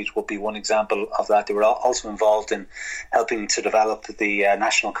Canal Street would be one example of that. They were also involved in helping to develop the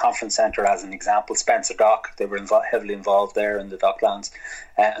National Conference Centre, as an example. Spencer Dock, they were heavily involved there in the Docklands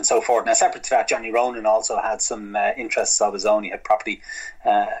and so forth. Now, separate to that, Johnny Ronan also had some interests of his own. He had property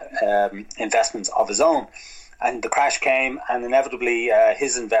investments of his own. And the crash came, and inevitably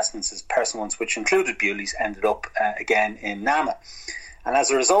his investments, his personal ones, which included Bewley's, ended up again in NAMA. And as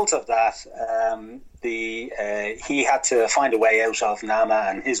a result of that, he had to find a way out of NAMA,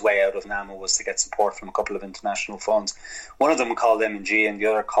 and his way out of NAMA was to get support from a couple of international funds. One of them called M&G, and the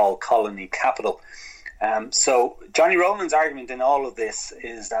other called Colony Capital. So Johnny Ronan's argument in all of this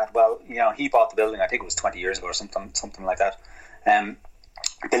is that, well, he bought the building, I think it was 20 years ago or something like that.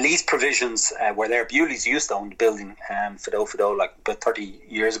 The lease provisions were there. Bewley's used to own the building, Fido, like about 30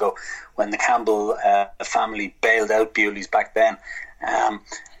 years ago, when the Campbell family bailed out Bewley's back then.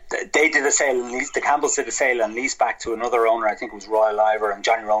 They did a sale and lease. The Campbells did a sale and lease back to another owner. I think it was Royal Ivor, and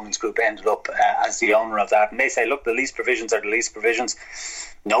Johnny Ronan's group ended up as the owner of that. And they say, look, the lease provisions are the lease provisions.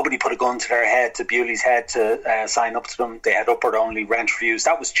 Nobody put a gun to their head, to Bewley's head, to sign up to them. They had upward only rent reviews.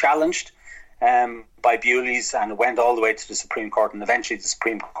 That was challenged by Bewley's, and it went all the way to the Supreme Court, and eventually the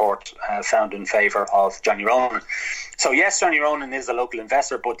Supreme Court found in favour of Johnny Ronan. So yes, Johnny Ronan is a local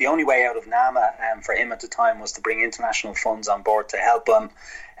investor, but the only way out of NAMA for him at the time was to bring international funds on board to help him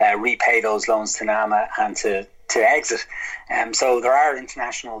repay those loans to NAMA and to exit. So there are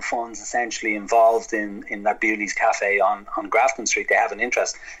international funds essentially involved in that Bewley's Cafe on Grafton Street. They have an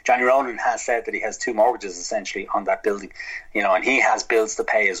interest. Johnny Ronan has said that he has 2 mortgages essentially on that building, and he has bills to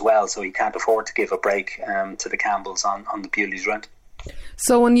pay as well, so he can't afford to give a break to the Campbells on the Bewley's rent.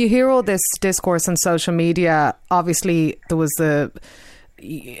 So when you hear all this discourse on social media, obviously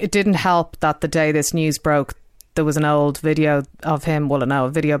it didn't help that the day this news broke, there was an old video of him, a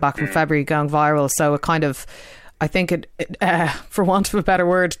video back from February going viral. So it kind of, I think it for want of a better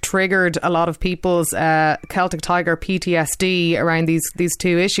word, triggered a lot of people's Celtic Tiger PTSD around these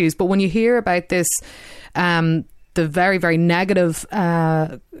two issues. But when you hear about this, the very, very negative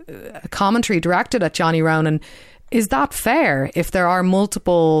commentary directed at Johnny Ronan, is that fair if there are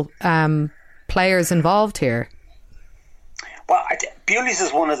multiple players involved here? Well, Bewley's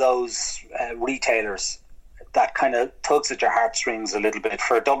is one of those retailers that kind of tugs at your heartstrings a little bit.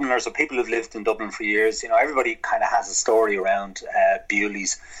 For Dubliners or people who've lived in Dublin for years, everybody kind of has a story around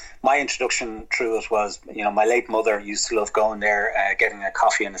Bewley's. My introduction through it was, my late mother used to love going there, getting a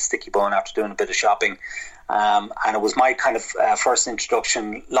coffee and a sticky bun after doing a bit of shopping. And it was my kind of first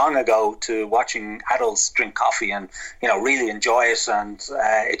introduction long ago to watching adults drink coffee and, really enjoy it. And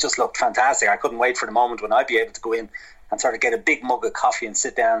it just looked fantastic. I couldn't wait for the moment when I'd be able to go in and sort of get a big mug of coffee and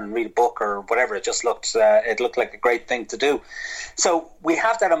sit down and read a book or whatever. It just looked like a great thing to do. So we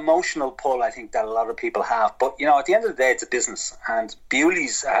have that emotional pull, I think, that a lot of people have. But, at the end of the day, it's a business. And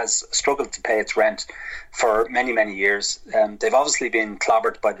Bewley's has struggled to pay its rent for many, many years. They've obviously been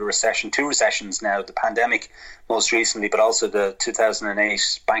clobbered by the recession, 2 recessions now, the pandemic most recently, but also the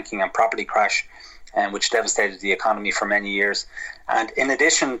 2008 banking and property crash, which devastated the economy for many years. And in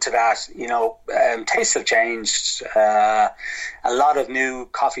addition to that, tastes have changed. A lot of new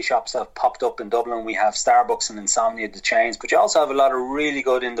coffee shops have popped up in Dublin. We have Starbucks and Insomnia, the chains, but you also have a lot of really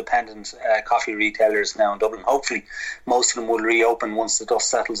good independent coffee retailers now in Dublin. Hopefully, most of them will reopen once the dust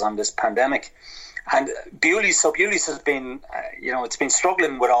settles on this pandemic. And Bewley's has been, it's been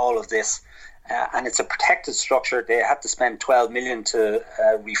struggling with all of this. And it's a protected structure. They had to spend 12 million to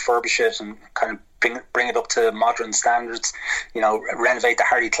refurbish it and kind of bring it up to modern standards, renovate the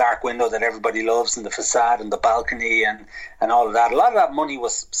Harry Clark window that everybody loves and the facade and the balcony and all of that. A lot of that money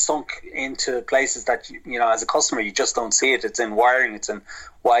was sunk into places that, as a customer, you just don't see it. It's in wiring, it's in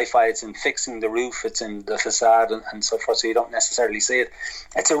Wi-Fi, it's in fixing the roof, it's in the facade and so forth, so you don't necessarily see it.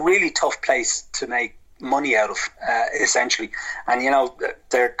 It's a really tough place to make money out of, essentially. And,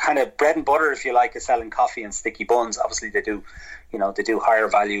 their kind of bread and butter, if you like, is selling coffee and sticky buns. Obviously, they do they do higher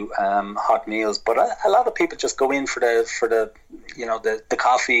value hot meals, but a lot of people just go in for the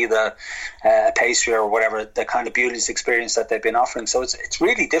coffee, the pastry, or whatever the kind of Bewley's experience that they've been offering. So it's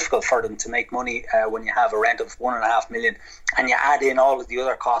really difficult for them to make money when you have a rent of $1.5 million and you add in all of the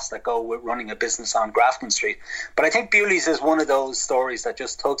other costs that go with running a business on Grafton Street. But I think Bewley's is one of those stories that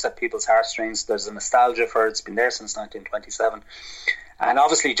just tugs at people's heartstrings. There's a nostalgia for it. It's been there since 1927. And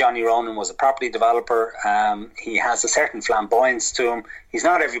obviously Johnny Ronan was a property developer. He has a certain flamboyance to him. He's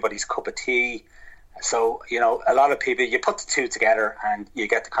not everybody's cup of tea. So, a lot of people, you put the two together and you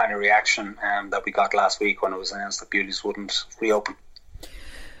get the kind of reaction that we got last week when it was announced that Bewley's wouldn't reopen.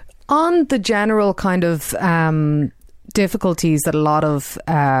 On the general kind of difficulties that a lot of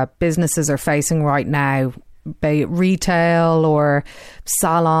businesses are facing right now, be it retail or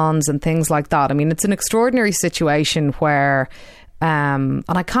salons and things like that, I mean, it's an extraordinary situation where... and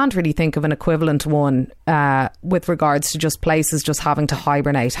I can't really think of an equivalent one with regards to just places just having to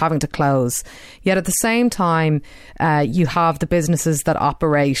hibernate, having to close. Yet at the same time, you have the businesses that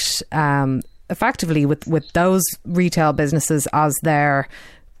operate effectively with those retail businesses as their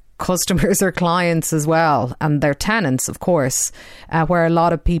customers or clients as well, and their tenants, of course, where a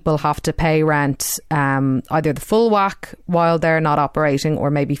lot of people have to pay rent, either the full whack while they're not operating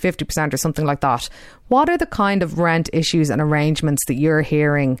or maybe 50% or something like that. What are the kind of rent issues and arrangements that you're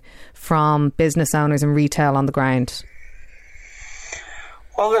hearing from business owners and retail on the ground?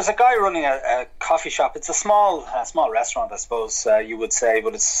 Well, there's a guy running a coffee shop. It's a small restaurant, I suppose you would say,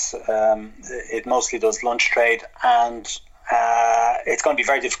 but it mostly does lunch trade, and it's going to be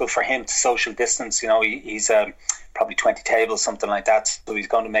very difficult for him to social distance. He's probably 20 tables, something like that. So he's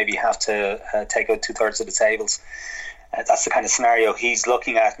going to maybe have to take out 2/3 of the tables. That's the kind of scenario he's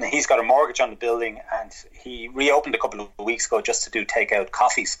looking at. And he's got a mortgage on the building, and he reopened a couple of weeks ago just to do takeout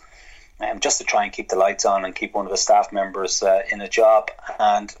coffees, just to try and keep the lights on and keep one of his staff members in a job.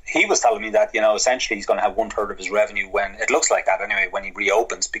 And he was telling me that, essentially he's going to have 1/3 of his revenue when it looks like that anyway, when he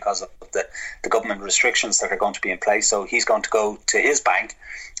reopens, because of the government restrictions that are going to be in place. So he's going to go to his bank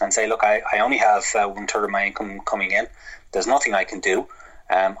and say, look, I only have 1/3 of my income coming in. There's nothing I can do.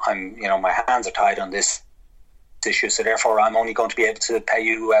 My hands are tied on this issue. So therefore I'm only going to be able to pay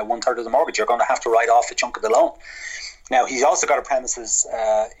you 1/3 of the mortgage. You're going to have to write off a chunk of the loan. Now, he's also got a premises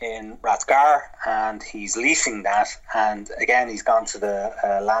in Rathgar, and he's leasing that. And again, he's gone to the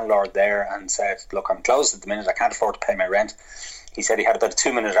landlord there and said, look, I'm closed at the minute. I can't afford to pay my rent. He said he had about a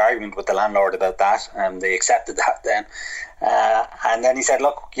 2-minute argument with the landlord about that, and they accepted that then. And then he said,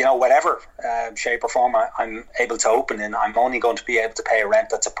 look, whatever shape or form I'm able to open in, I'm only going to be able to pay a rent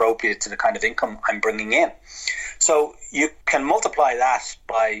that's appropriate to the kind of income I'm bringing in. So you can multiply that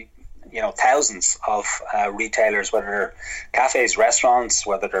by thousands of retailers, whether they're cafes, restaurants,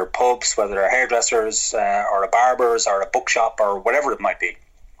 whether they're pubs, whether they're hairdressers or a barbers or a bookshop or whatever it might be.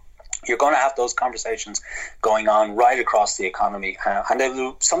 You're going to have those conversations going on right across the economy, and they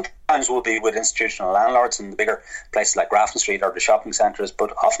will sometimes will be with institutional landlords in the bigger places like Grafton Street or the shopping centres,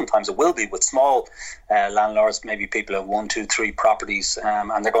 but oftentimes it will be with small landlords, maybe people have 1, 2, 3 properties,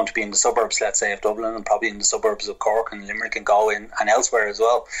 and they're going to be in the suburbs, let's say, of Dublin, and probably in the suburbs of Cork and Limerick and Galway and elsewhere as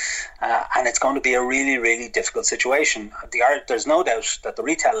well. And it's going to be a really, really difficult situation. There's no doubt that the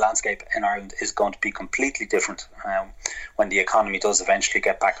retail landscape in Ireland is going to be completely different when the economy does eventually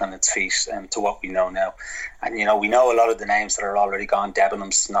get back on its feet to what we know now. And we know a lot of the names that are already gone.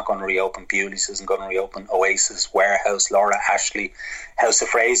 Debenhams not going to reopen, Bewley's isn't going to reopen, Oasis, Warehouse, Laura Ashley, House of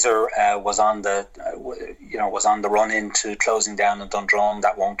Fraser was on the run into closing down in Dundrum.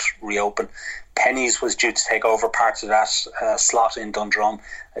 That won't reopen. Penny's was due to take over parts of that slot in Dundrum.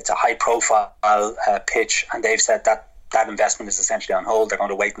 It's a high profile pitch, and they've said that investment is essentially on hold. They're going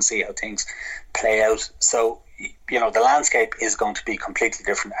to wait and see how things play out. So the landscape is going to be completely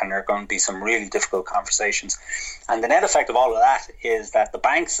different, and there are going to be some really difficult conversations. And the net effect of all of that is that the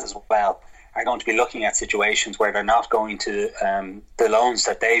banks as well are going to be looking at situations where they're not going to the loans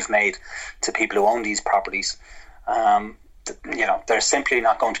that they've made to people who own these properties. They're simply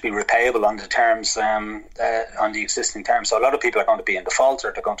not going to be repayable on the terms, on the existing terms. So a lot of people are going to be in default,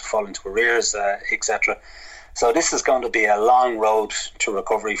 or they're going to fall into arrears, etc. So this is going to be a long road to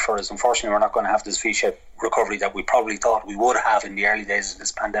recovery for us. Unfortunately, we're not going to have this V-shaped recovery that we probably thought we would have in the early days of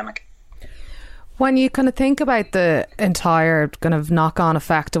this pandemic. When you kind of think about the entire kind of knock-on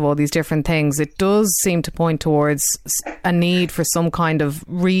effect of all these different things, it does seem to point towards a need for some kind of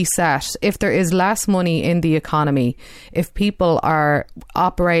reset. If there is less money in the economy, if people are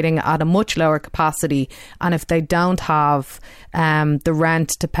operating at a much lower capacity, and if they don't have the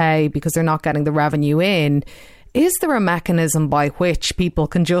rent to pay because they're not getting the revenue in, Is there a mechanism by which people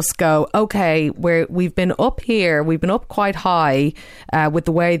can just go, okay, we've been up here, we've been up quite high with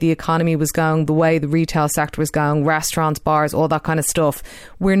the way the economy was going, the way the retail sector was going, restaurants, bars, all that kind of stuff.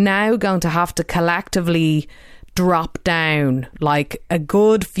 We're now going to have to collectively drop down like a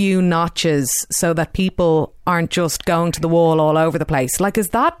good few notches so that people aren't just going to the wall all over the place. Like, is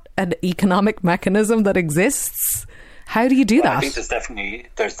that an economic mechanism that exists? How do you do that? I think there's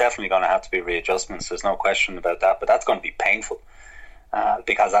definitely going to have to be readjustments. There's no question about that, but that's going to be painful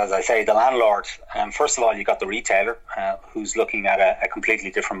because, as I say, the landlord. First of all, you got the retailer who's looking at a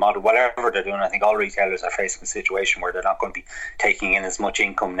completely different model. Whatever they're doing, I think all retailers are facing a situation where they're not going to be taking in as much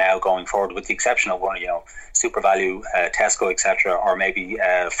income now going forward, with the exception of one, SuperValu, Tesco, etc., or maybe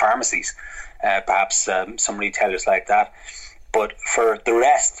pharmacies, perhaps some retailers like that. But for the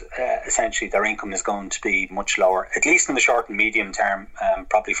rest, essentially, their income is going to be much lower, at least in the short and medium term,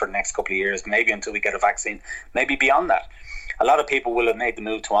 probably for the next couple of years, maybe until we get a vaccine, maybe beyond that. A lot of people will have made the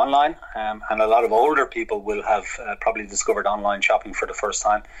move to online, and a lot of older people will have probably discovered online shopping for the first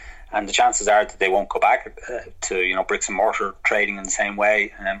time. And the chances are that they won't go back to bricks and mortar trading in the same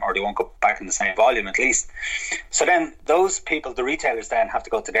way, or they won't go back in the same volume at least. So then those people, the retailers, then have to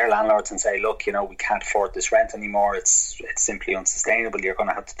go to their landlords and say, look, we can't afford this rent anymore. It's simply unsustainable. You're going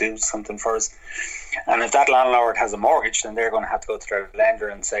to have to do something for us. And if that landlord has a mortgage, then they're going to have to go to their lender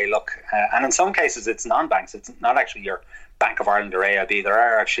and say, look, and in some cases it's non-banks. It's not actually your Bank of Ireland or AIB. There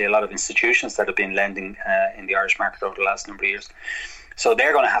are actually a lot of institutions that have been lending in the Irish market over the last number of years. So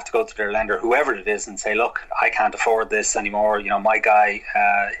they're going to have to go to their lender, whoever it is, and say, look, I can't afford this anymore. My guy,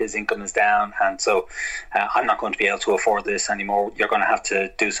 his income is down, and so I'm not going to be able to afford this anymore. You're going to have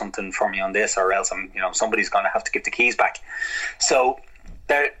to do something for me on this, or else somebody's going to have to give the keys back. So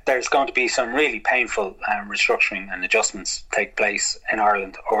there's going to be some really painful restructuring and adjustments take place in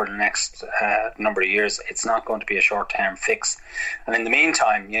Ireland over the next number of years. It's not going to be a short-term fix. And in the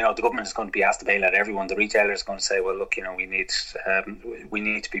meantime, the government is going to be asked to bail out everyone. The retailer is going to say, well, look, we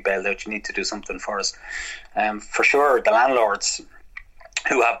need to be bailed out. You need to do something for us. For sure, the landlords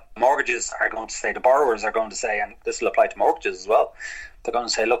who have mortgages are going to say, the borrowers are going to say, and this will apply to mortgages as well, they're going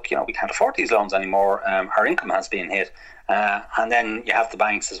to say, look, we can't afford these loans anymore. Our income has been hit. And then you have the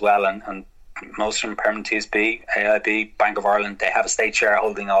banks as well, and most of them, Permanent TSB, AIB, Bank of Ireland, they have a state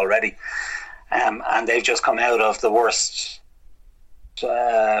shareholding already. And they've just come out of the worst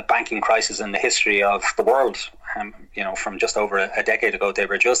banking crisis in the history of the world. From just over a decade ago, they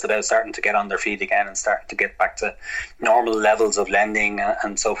were just about starting to get on their feet again and starting to get back to normal levels of lending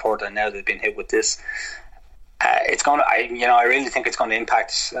and so forth. And now they've been hit with this. It's going to, I really think it's going to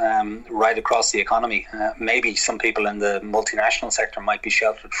impact right across the economy. Maybe some people in the multinational sector might be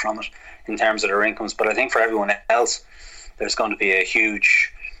sheltered from it in terms of their incomes, but I think for everyone else, there's going to be a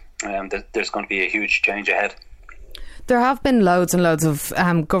huge change ahead. There have been loads and loads of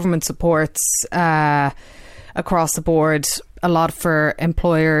government supports across the board, a lot for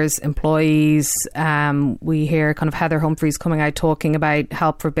employers, employees. We hear kind of Heather Humphreys coming out talking about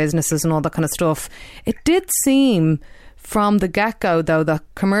help for businesses and all that kind of stuff. It did seem from the get-go, though, that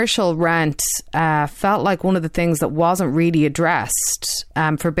commercial rent felt like one of the things that wasn't really addressed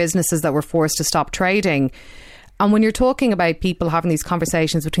for businesses that were forced to stop trading. And when you're talking about people having these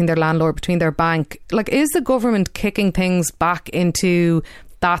conversations between their landlord, between their bank, like, is the government kicking things back into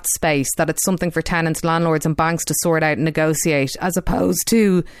that space, that it's something for tenants, landlords and banks to sort out and negotiate, as opposed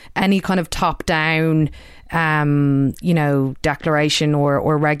to any kind of top-down, declaration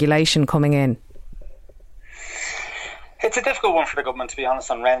or regulation coming in? It's a difficult one for the government, to be honest,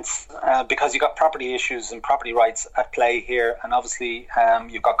 on rents, because you've got property issues and property rights at play here, and obviously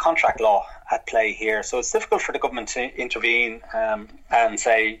you've got contract law at play here. So it's difficult for the government to intervene and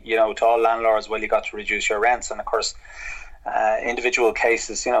say, to all landlords, well, you got to reduce your rents. And of course, individual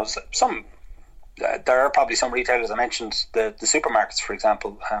cases, there are probably some retailers. I mentioned the supermarkets, for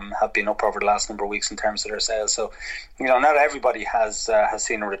example, have been up over the last number of weeks in terms of their sales. So, not everybody has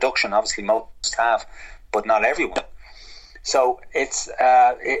seen a reduction. Obviously, most have, but not everyone. So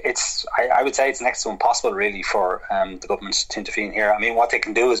I would say it's next to impossible, really, for the government to intervene here. I mean, what they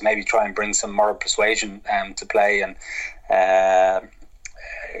can do is maybe try and bring some moral persuasion to play, and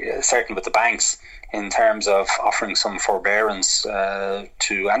certainly with the banks, in terms of offering some forbearance and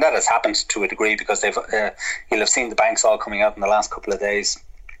that has happened to a degree, because you'll have seen the banks all coming out in the last couple of days.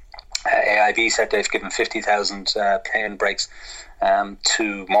 AIB said they've given 50,000 payment breaks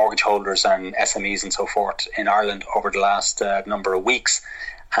to mortgage holders and SMEs and so forth in Ireland over the last number of weeks.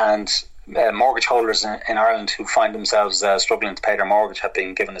 And mortgage holders in Ireland who find themselves struggling to pay their mortgage have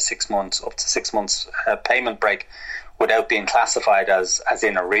been given up to 6 months payment break without being classified as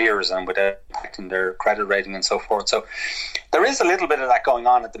in arrears and without impacting their credit rating and so forth. So there is a little bit of that going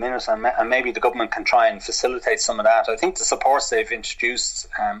on at the minute, and maybe the government can try and facilitate some of that. I think the supports they've introduced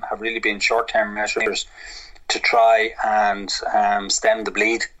have really been short-term measures to try and stem the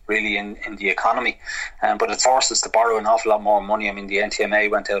bleed really in the economy, but it's forced us to borrow an awful lot more money. I mean, the NTMA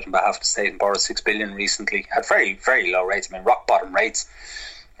went out on behalf of the state and borrowed $6 billion recently at very, very low rates. I mean, rock bottom rates.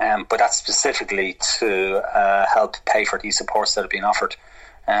 But that's specifically to help pay for these supports that have been offered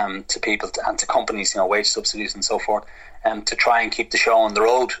to people and to companies, wage subsidies and so forth, to try and keep the show on the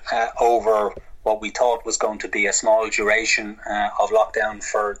road over what we thought was going to be a small duration of lockdown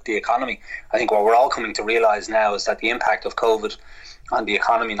for the economy. I think what we're all coming to realise now is that the impact of COVID on the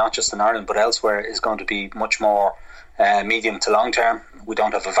economy, not just in Ireland but elsewhere, is going to be much more medium to long term. We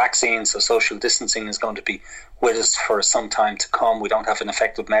don't have a vaccine, so social distancing is going to be with us for some time to come. We don't have an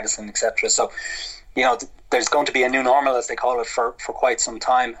effective medicine, etc. So, there's going to be a new normal, as they call it, for quite some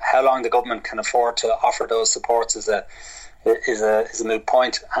time. How long the government can afford to offer those supports is a moot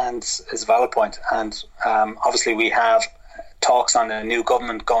point and is a valid point. And obviously we have talks on a new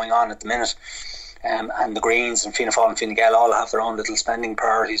government going on at the minute. And the Greens and Fianna Fáil and Fine Gael all have their own little spending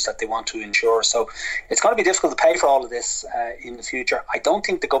priorities that they want to ensure. So it's going to be difficult to pay for all of this in the future. I don't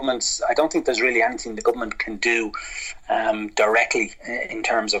think there's really anything the government can do directly in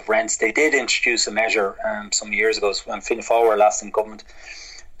terms of rents. They did introduce a measure some years ago when Fianna Fáil were last in government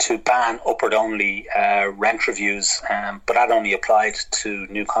to ban upward-only rent reviews, but that only applied to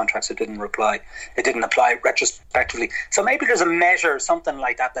new contracts. It didn't apply retrospectively. So maybe there's a measure, something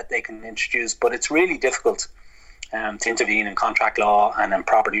like that they can introduce, but it's really difficult to intervene in contract law and in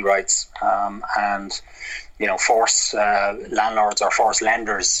property rights, and force landlords or force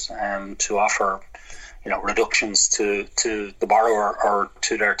lenders to offer reductions to the borrower or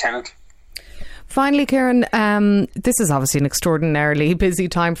to their tenant. Finally, Kieran, this is obviously an extraordinarily busy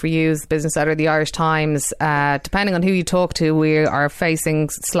time for you as the business editor of the Irish Times. Depending on who you talk to, we are facing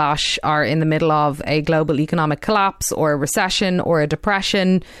 / are in the middle of a global economic collapse or a recession or a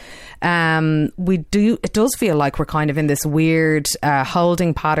depression. It does feel like we're kind of in this weird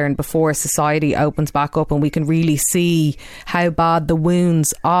holding pattern before society opens back up and we can really see how bad the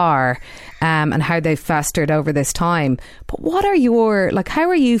wounds are and how they've festered over this time. But how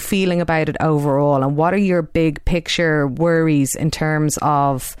are you feeling about it overall, and what are your big picture worries in terms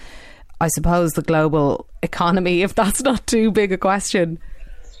of, I suppose, the global economy, if that's not too big a question?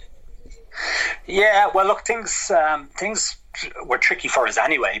 Yeah, well, look, things were tricky for us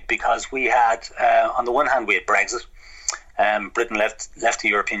anyway, because we had, on the one hand, we had Brexit. Britain left the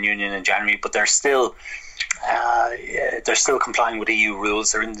European Union in January, but they're still complying with EU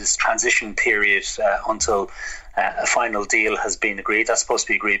rules. They're in this transition period until a final deal has been agreed. That's supposed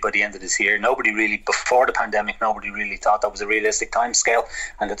to be agreed by the end of this year. Before the pandemic, nobody really thought that was a realistic timescale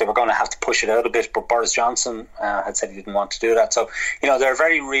and that they were going to have to push it out a bit. But Boris Johnson had said he didn't want to do that. So, there are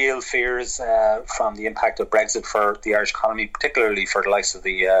very real fears from the impact of Brexit for the Irish economy, particularly for the likes of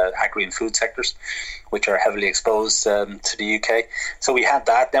the agri and food sectors, which are heavily exposed to the UK. So we had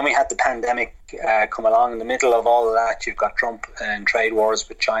that. Then we had the pandemic come along. In the middle of all of that, you've got Trump and trade wars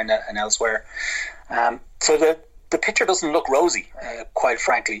with China and elsewhere. So the picture doesn't look rosy, quite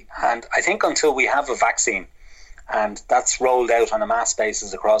frankly. And I think until we have a vaccine, and that's rolled out on a mass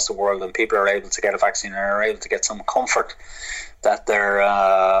basis across the world, and people are able to get a vaccine and are able to get some comfort that they're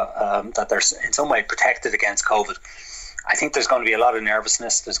in some way protected against COVID, I think there's going to be a lot of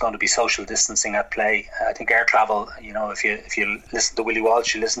nervousness. There's going to be social distancing at play. I think air travel, if you listen to Willie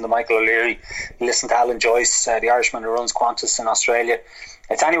Walsh, you listen to Michael O'Leary, you listen to Alan Joyce, the Irishman who runs Qantas in Australia,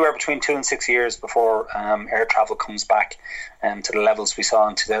 it's anywhere between 2 and 6 years before air travel comes back to the levels we saw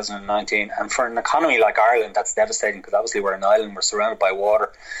in 2019. And for an economy like Ireland, that's devastating, because obviously we're an island, we're surrounded by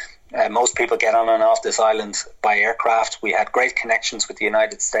water. Most people get on and off this island by aircraft. We had great connections with the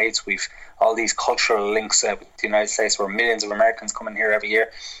United States. We've all these cultural links with the United States, where millions of Americans come in here every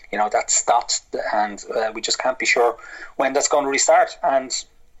year. That stopped, and we just can't be sure when that's going to restart. And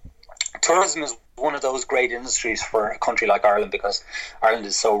tourism is one of those great industries for a country like Ireland, because Ireland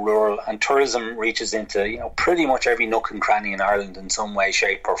is so rural, and tourism reaches into pretty much every nook and cranny in Ireland in some way,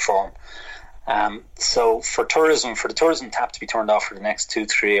 shape or form. So for the tourism tap to be turned off for the next 2,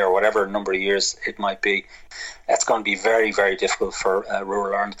 3 or whatever number of years it might be, that's going to be very, very difficult for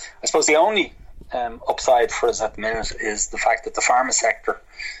rural Ireland. I suppose the only upside for us at the minute is the fact that the pharma sector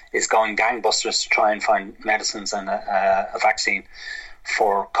is going gangbusters to try and find medicines and a vaccine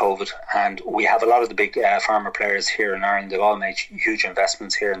for COVID. And we have a lot of the big pharma players here in Ireland. They've all made huge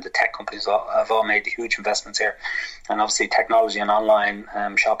investments here, and the tech companies have all made huge investments here. And obviously technology and online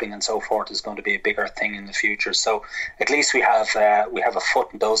shopping and so forth is going to be a bigger thing in the future. So at least we have a foot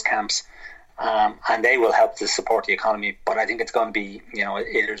in those camps. And they will help to support the economy. But I think it's going to be,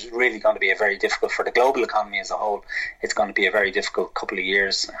 it is really going to be a very difficult, for the global economy as a whole, it's going to be a very difficult couple of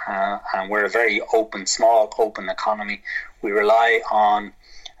years. And we're a very small open economy. We rely on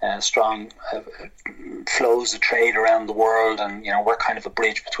strong flows of trade around the world, and we're kind of a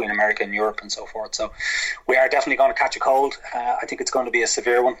bridge between America and Europe and so forth. So we are definitely going to catch a cold. I think it's going to be a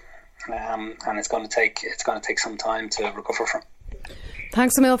severe one, and it's going to take some time to recover from.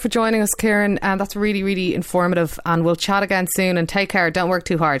 Thanks a mil for joining us, Kieran, and that's really, really informative, and we'll chat again soon, and take care. Don't work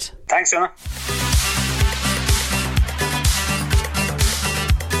too hard. Thanks, Una.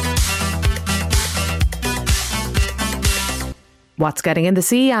 What's getting in the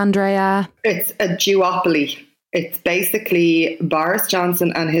sea, Andrea? It's a duopoly. It's basically Boris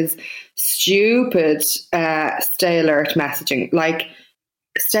Johnson and his stupid stay alert messaging. Like,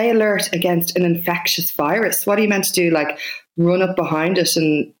 stay alert against an infectious virus. What are you meant to do? Like, run up behind it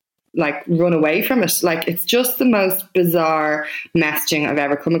and like run away from it? Like, it's just the most bizarre messaging I've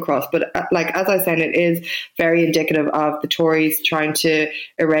ever come across. But like, as I said, it is very indicative of the Tories trying to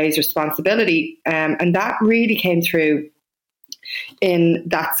erase responsibility. And that really came through in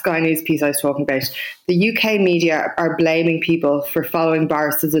that Sky News piece I was talking about. The UK media are blaming people for following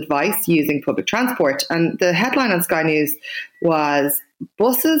Boris's advice using public transport. And the headline on Sky News was,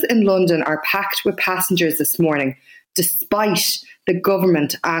 "Buses in London are packed with passengers this morning, despite the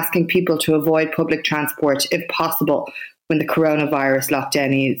government asking people to avoid public transport if possible when the coronavirus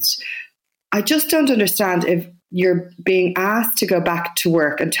lockdown eased." I just don't understand, if you're being asked to go back to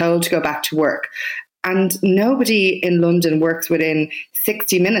work and told to go back to work, and nobody in London works within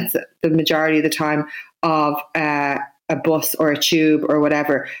 60 minutes the majority of the time of a bus or a tube or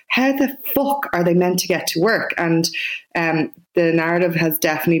whatever, how the fuck are they meant to get to work? And the narrative has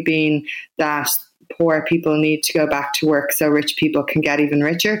definitely been that poor people need to go back to work so rich people can get even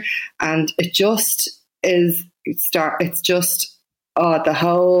richer. And it just is, the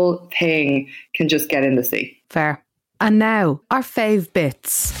whole thing can just get in the sea. Fair. And now, our fave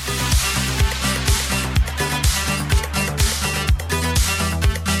bits.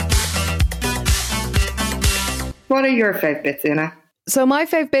 What are your fave bits, Una? So my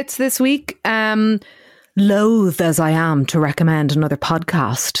fave bits this week, loath as I am to recommend another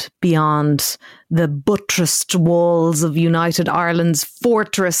podcast beyond the buttressed walls of United Ireland's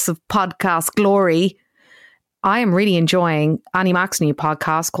fortress of podcast glory, I am really enjoying Annie Mac's new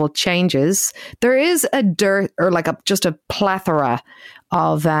podcast called Changes. There is a dearth, or like just a plethora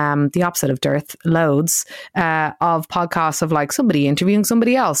of the opposite of dearth, loads of podcasts of like somebody interviewing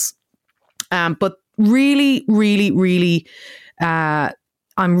somebody else. But really, really, really, I'm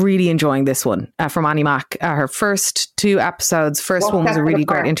really enjoying this one from Annie Mac. Her first two episodes. First one was a really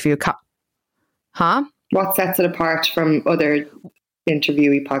great interview. What sets it apart from other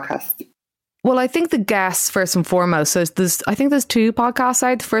interviewee podcasts? Well, I think the guests first and foremost. So I think there's two podcasts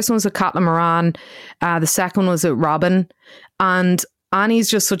out. The first one was with Caitlin Moran. The second was with Robin. And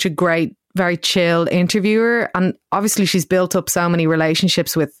Annie's just such a great, very chill interviewer, and obviously she's built up so many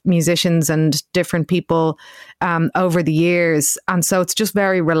relationships with musicians and different people over the years, and so it's just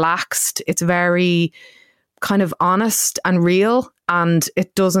very relaxed. It's very kind of honest and real, and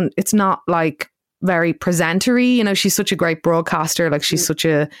it's not like very presentery. She's such a great broadcaster. Like, she's such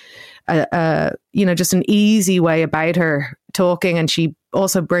a just an easy way about her talking, and she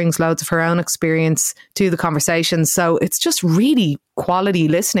also brings loads of her own experience to the conversation. So it's just really quality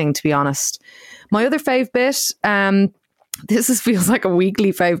listening, to be honest. My other fave bit, feels like a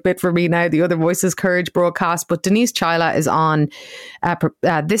weekly fave bit for me now, the Other Voices Courage broadcast, but Denise Chaila is on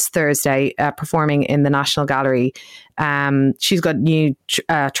this Thursday performing in the National Gallery. She's got a new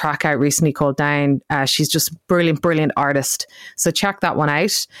track out recently called Down. She's just brilliant artist. So check that one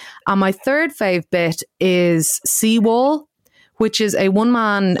out. And my third fave bit is Seawall, which is a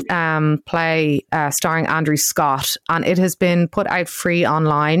one-man play starring Andrew Scott, and it has been put out free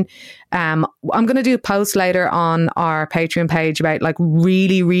online. I'm going to do a post later on our Patreon page about like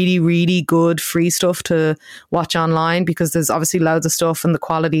really, really, really good free stuff to watch online, because there's obviously loads of stuff and the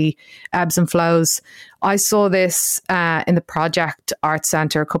quality ebbs and flows. I saw this in the Project Art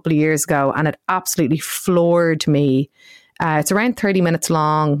Centre a couple of years ago, and it absolutely floored me. It's around 30 minutes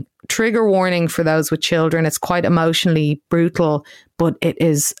long. Trigger warning for those with children. It's quite emotionally brutal, but it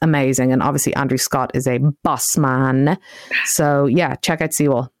is amazing. And obviously Andrew Scott is a boss man. So yeah, check out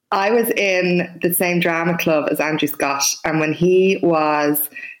Seawall. I was in the same drama club as Andrew Scott, and when he was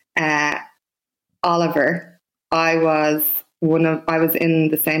Oliver, I was in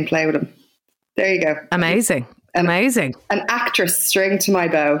the same play with him. There you go. Amazing. Amazing. An actress string to my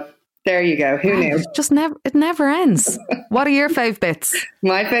bow. There you go. Who knew? It never ends. What are your fave bits?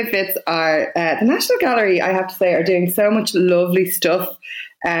 My fave bits are the National Gallery, I have to say, are doing so much lovely stuff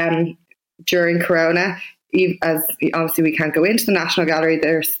during Corona. As obviously we can't go into the National Gallery,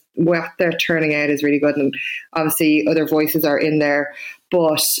 what they're turning out is really good, and obviously other voices are in there.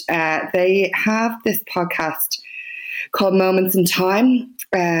 But they have this podcast called Moments in Time,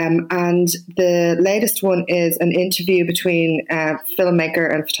 and the latest one is an interview between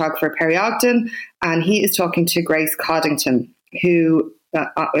filmmaker and photographer Perry Ogden, and he is talking to Grace Coddington, who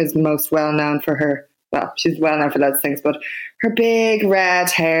is most well known for her. Well, she's well known for loads of things, but her big red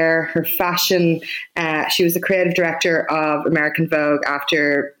hair, her fashion. She was the creative director of American Vogue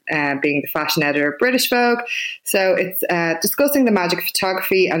after being the fashion editor of British Vogue. So it's discussing the magic of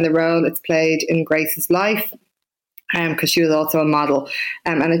photography and the role it's played in Grace's life, because she was also a model.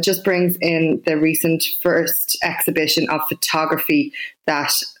 And it just brings in the recent first exhibition of photography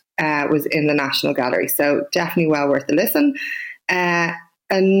that was in the National Gallery. So definitely well worth a listen.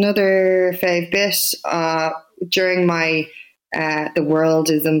 Another fave bit, during my The World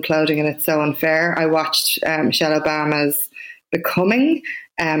is Imploding and It's So Unfair, I watched Michelle Obama's Becoming,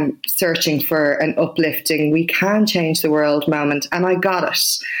 searching for an uplifting, we can change the world moment, and I got it.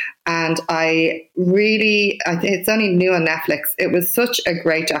 And I think it's only new on Netflix. It was such a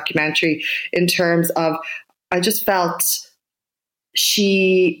great documentary in terms of, I just felt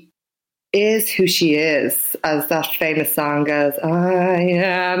she is who she is, as that famous song goes, I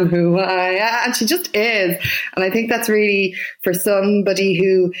am who I am, and she just is. And I think that's really, for somebody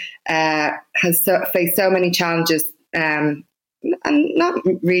who has faced so many challenges, and not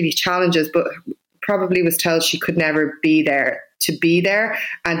really challenges, but probably was told she could never be there,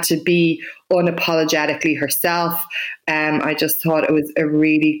 and to be unapologetically herself. I just thought it was a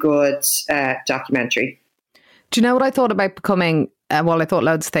really good documentary. Do you know what I thought about Becoming? Well, I thought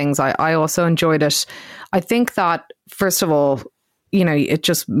loads of things. I also enjoyed it. I think that, first of all, you know, it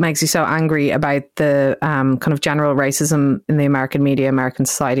just makes you so angry about the kind of general racism in the American media, American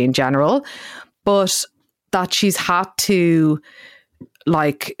society in general. But that she's had to,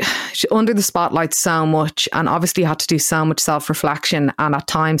 under the spotlight so much, and obviously had to do so much self-reflection and at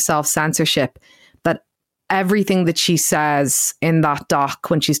times self-censorship, that everything that she says in that doc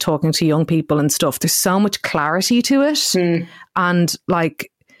when she's talking to young people and stuff, there's so much clarity to it. And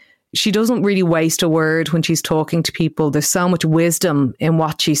she doesn't really waste a word when she's talking to people. There's so much wisdom in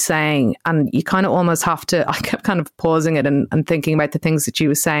what she's saying, and you kind of almost have to, I kept kind of pausing it and thinking about the things that she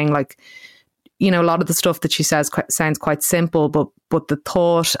was saying, you know, a lot of the stuff that she says sounds quite simple, but the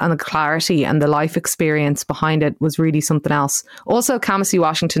thought and the clarity and the life experience behind it was really something else. Also, Kamasi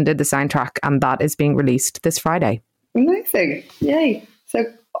Washington did the soundtrack, and that is being released this Friday. Amazing. Yay. So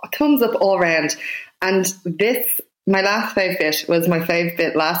thumbs up all around. And my last fave bit was my fave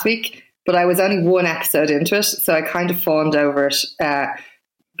bit last week, but I was only one episode into it, so I kind of fawned over it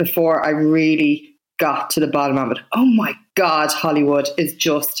before I really got to the bottom of it. Oh my God, Hollywood is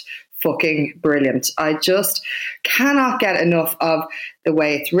just fucking brilliant. I just cannot get enough of the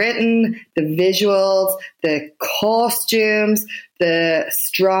way it's written, the visuals, the costumes, the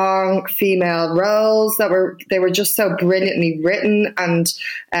strong female roles they were just so brilliantly written. And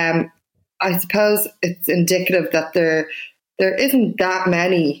I suppose it's indicative that there isn't that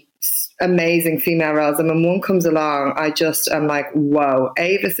many amazing female roles. And when one comes along, I'm like, whoa,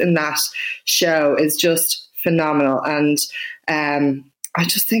 Avis in that show is just phenomenal. And I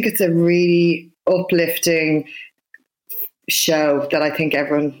just think it's a really uplifting show that I think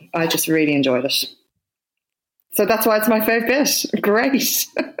I just really enjoyed it. So that's why it's my fave bit. Great.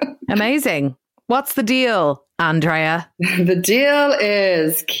 Amazing. What's the deal, Andrea? The deal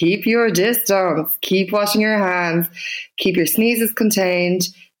is keep your distance, keep washing your hands, keep your sneezes contained,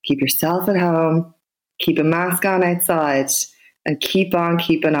 keep yourself at home, keep a mask on outside, and keep on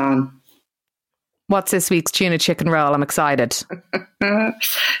keeping on. What's this week's tuna chicken roll? I'm excited.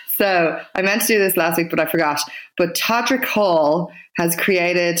 So I meant to do this last week, but I forgot. But Todrick Hall has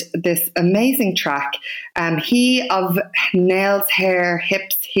created this amazing track. He of Nails, Hair,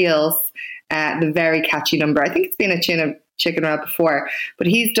 Hips, Heels, the very catchy number. I think it's been a tuna chicken roll before, but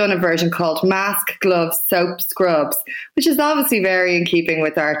he's done a version called Mask, Gloves, Soap, Scrubs, which is obviously very in keeping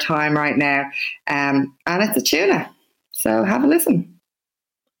with our time right now. And it's a tuna. So have a listen.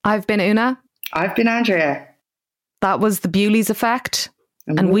 I've been Una. I've been Andrea. That was the Bewley's Effect.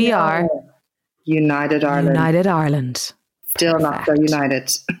 And we are United Ireland. United Ireland. Still not so united.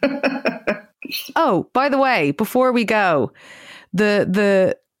 Oh, by the way, before we go,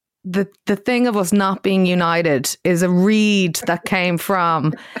 the thing of us not being united is a read that came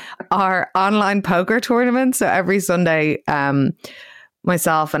from our online poker tournament. So every Sunday,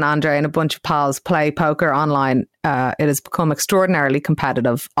 myself and Andre and a bunch of pals play poker online. It has become extraordinarily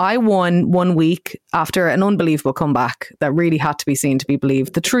competitive. I won 1 week after an unbelievable comeback that really had to be seen to be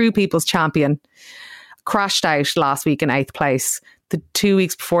believed. The true people's champion crashed out last week in 8th place. The 2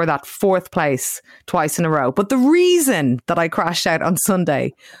 weeks before that, 4th place twice in a row. But the reason that I crashed out on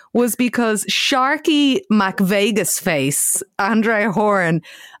Sunday was because Sharky McVegas face, Andrea Horan,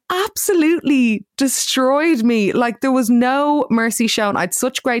 absolutely destroyed me. Like, there was no mercy shown. I had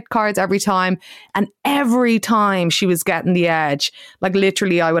such great cards every time. And every time she was getting the edge, like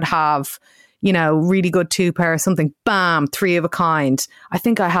literally I would have, you know, really good 2-pair or something. Bam, 3 of a kind. I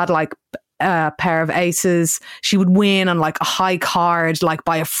think I had like a pair of aces. She would win on like a high card, like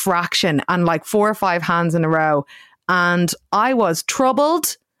by a fraction, and like 4 or 5 hands in a row. And I was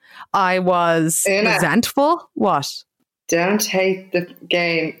troubled. I was resentful. What? Don't hate the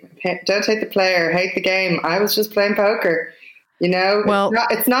game. Don't hate the player. Hate the game. I was just playing poker. You know, well,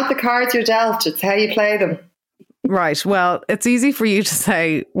 it's not the cards you're dealt. It's how you play them. Right. Well, it's easy for you to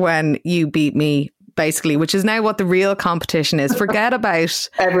say when you beat me, basically, which is now what the real competition is. Forget about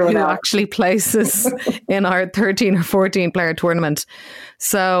who actually places in our 13 or 14 player tournament.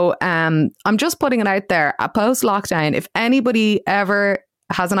 So I'm just putting it out there. Post lockdown, if anybody ever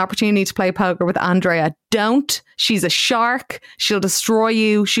has an opportunity to play poker with Andrea, don't. She's a shark. She'll destroy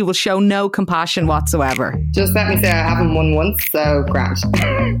you. She will show no compassion whatsoever. Just let me say I haven't won once, so grand.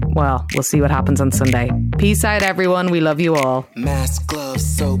 Well, we'll see what happens on Sunday. Peace out, everyone. We love you all. Mask, gloves,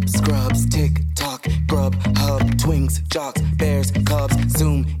 soap, scrubs, TikTok, Grub, Hub, Twinks, Jocks, Bears, Cubs.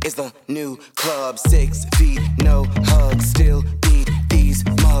 Zoom is the new club. 6 feet, no hugs. Still beat these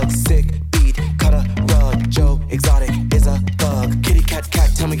mugs. Sick beat, cut a rug. Joe Exotic is a bug. Kitty cat,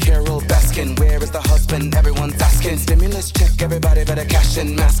 tell me Carol Baskin. Where is the husband? Everyone's asking. Stimulus check, everybody better cash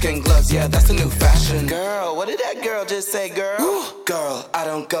in. Mask and gloves, yeah, that's the new fashion. Girl, what did that girl just say, girl? Ooh. Girl, I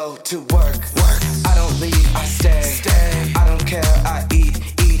don't go to work. I don't leave, I stay. I don't care, I eat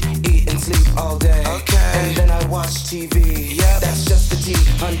and sleep all day. Okay. And then I watch TV. Yeah, that's just the tea,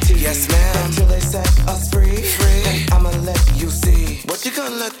 hunty. Yes, ma'am. Until they set us free. Then I'ma let you see. What you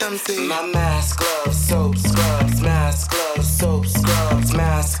gonna let them see? My mask, gloves, soap, scrubs. Mask, gloves, soap, scrubs.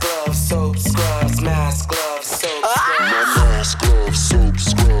 Mask, gloves, soap, scrubs. Mask, gloves, soap, scrubs. My mask, gloves, soap,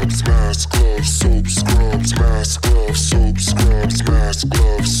 scrubs. Mask, gloves, soap, scrubs. Mask, gloves, soap, scrubs. Mask,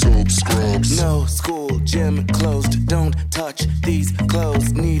 gloves, soap, scrubs. No school, gym closed. Don't touch these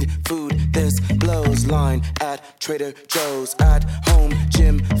clothes. Need food, this blows. Line at Trader Joe's. At home,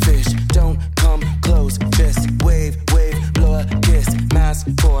 gym, fish. Don't come close. Just wave, blow a kiss. Mask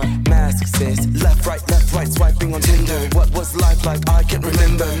for mask, sis. Left, right, swiping on Tinder. What was life like? I can't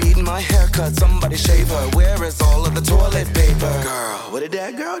remember. Needing my haircut, somebody shave her. Where is all of the toilet paper? Girl, what did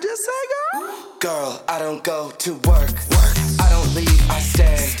that girl just say, girl? Girl, I don't go to work. I don't leave, I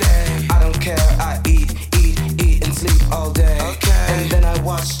stay. I don't care, I eat and sleep all day. Okay. And then I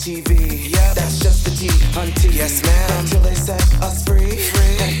watch TV. Yeah, that's just the tea, hunty. Yes, ma'am. Until they set us free.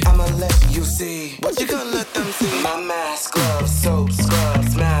 Then I'ma let you see. What you gonna let them see? My mask, gloves, soap,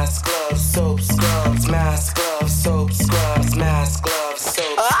 scrubs. Mask, gloves, soap, scrubs. Mask, gloves, soap, scrubs. Mask, gloves,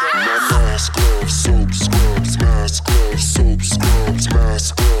 soap, scrubs. My mask, gloves, soap, scrubs. Mask, gloves, soap, scrubs.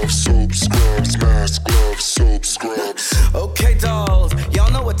 Mask, gloves, soap, scrubs. Mask, gloves, soap, scrubs. Okay, dolls,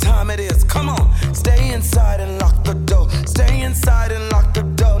 y'all know what time it is. Come on, stay inside and lock the door. Stay inside and lock the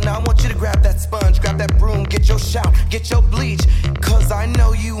door. Now I want you to grab that sponge, grab that broom, get your shout, get your bleach. Cause I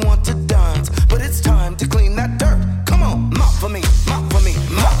know you want to dance, but it's time to clean that dirt. Come on, mop for me, mop for me,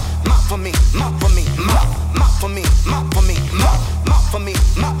 mop for me, mop for me, mop for me, mop for me, mop for me,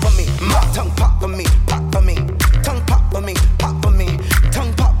 mop for me, mop. Tongue pop for me, pop for me. Tongue pop for me, pop for me.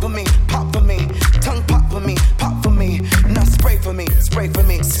 Tongue pop for me, pop for me. Tongue pop for me, pop for me. Now spray for me, spray for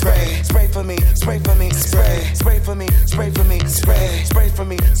me, spray. Spray for me, spray for me, spray. Spray for me, spray for me, spray. Spray for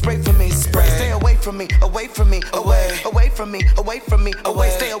me, spray for me, spray. Stay away from me, away from me, away. Away from me, away from me, away.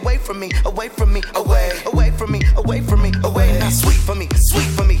 Stay away from me, away from me, away. Away from me, away from me, away. Now sweet for me, sweet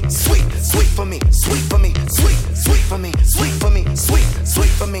for me, sweet. Sweet for me, sweet for me, sweet. Sweet for me, sweet for me, sweet. Sweet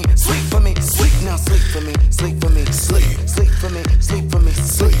for me, sweet for me, sweet. Now sleep for me, sleep for me, sleep. Sleep for me, sleep for me,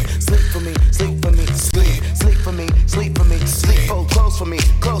 sleep. Sleep for me, sleep for me, sleep. Sleep for me, sleep for me, sleep. Fold close for me,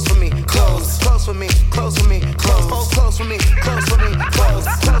 close for me, close. Close for me, close for me, close. Fold close for me, close for me, close.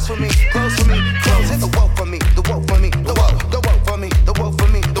 Close for me, close for me, close. Hit the wall for me, the wall for me, the wall for me, the wall for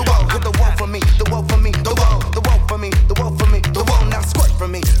me, the wall. Hit the wall for me, the wall for me, the wall for me, the wall for me, the wall for me.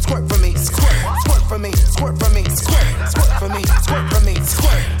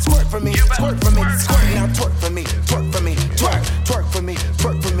 for me, twerk for me, squirt. Now twerk for me, twerk for me, twerk, twerk for me,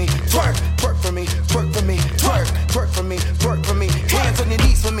 twerk for me, twerk, twerk for me, twerk for me, twerk, twerk for me, twerk for me. Hands on your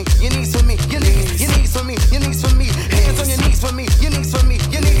knees for me, your knees for me, your knees for me, your knees for me. Hands on your knees for me, your knees for me,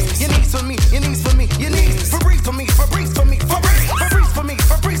 your knees for me, your knees for me, your knees. Fabrice for me, Fabrice for me, Fabrice for me,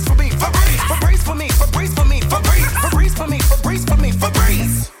 Fabrice for me, Fabrice for me, Fabrice for me, Fabrice for me, Fabrice for me,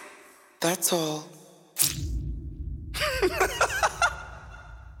 Fabrice. That's all.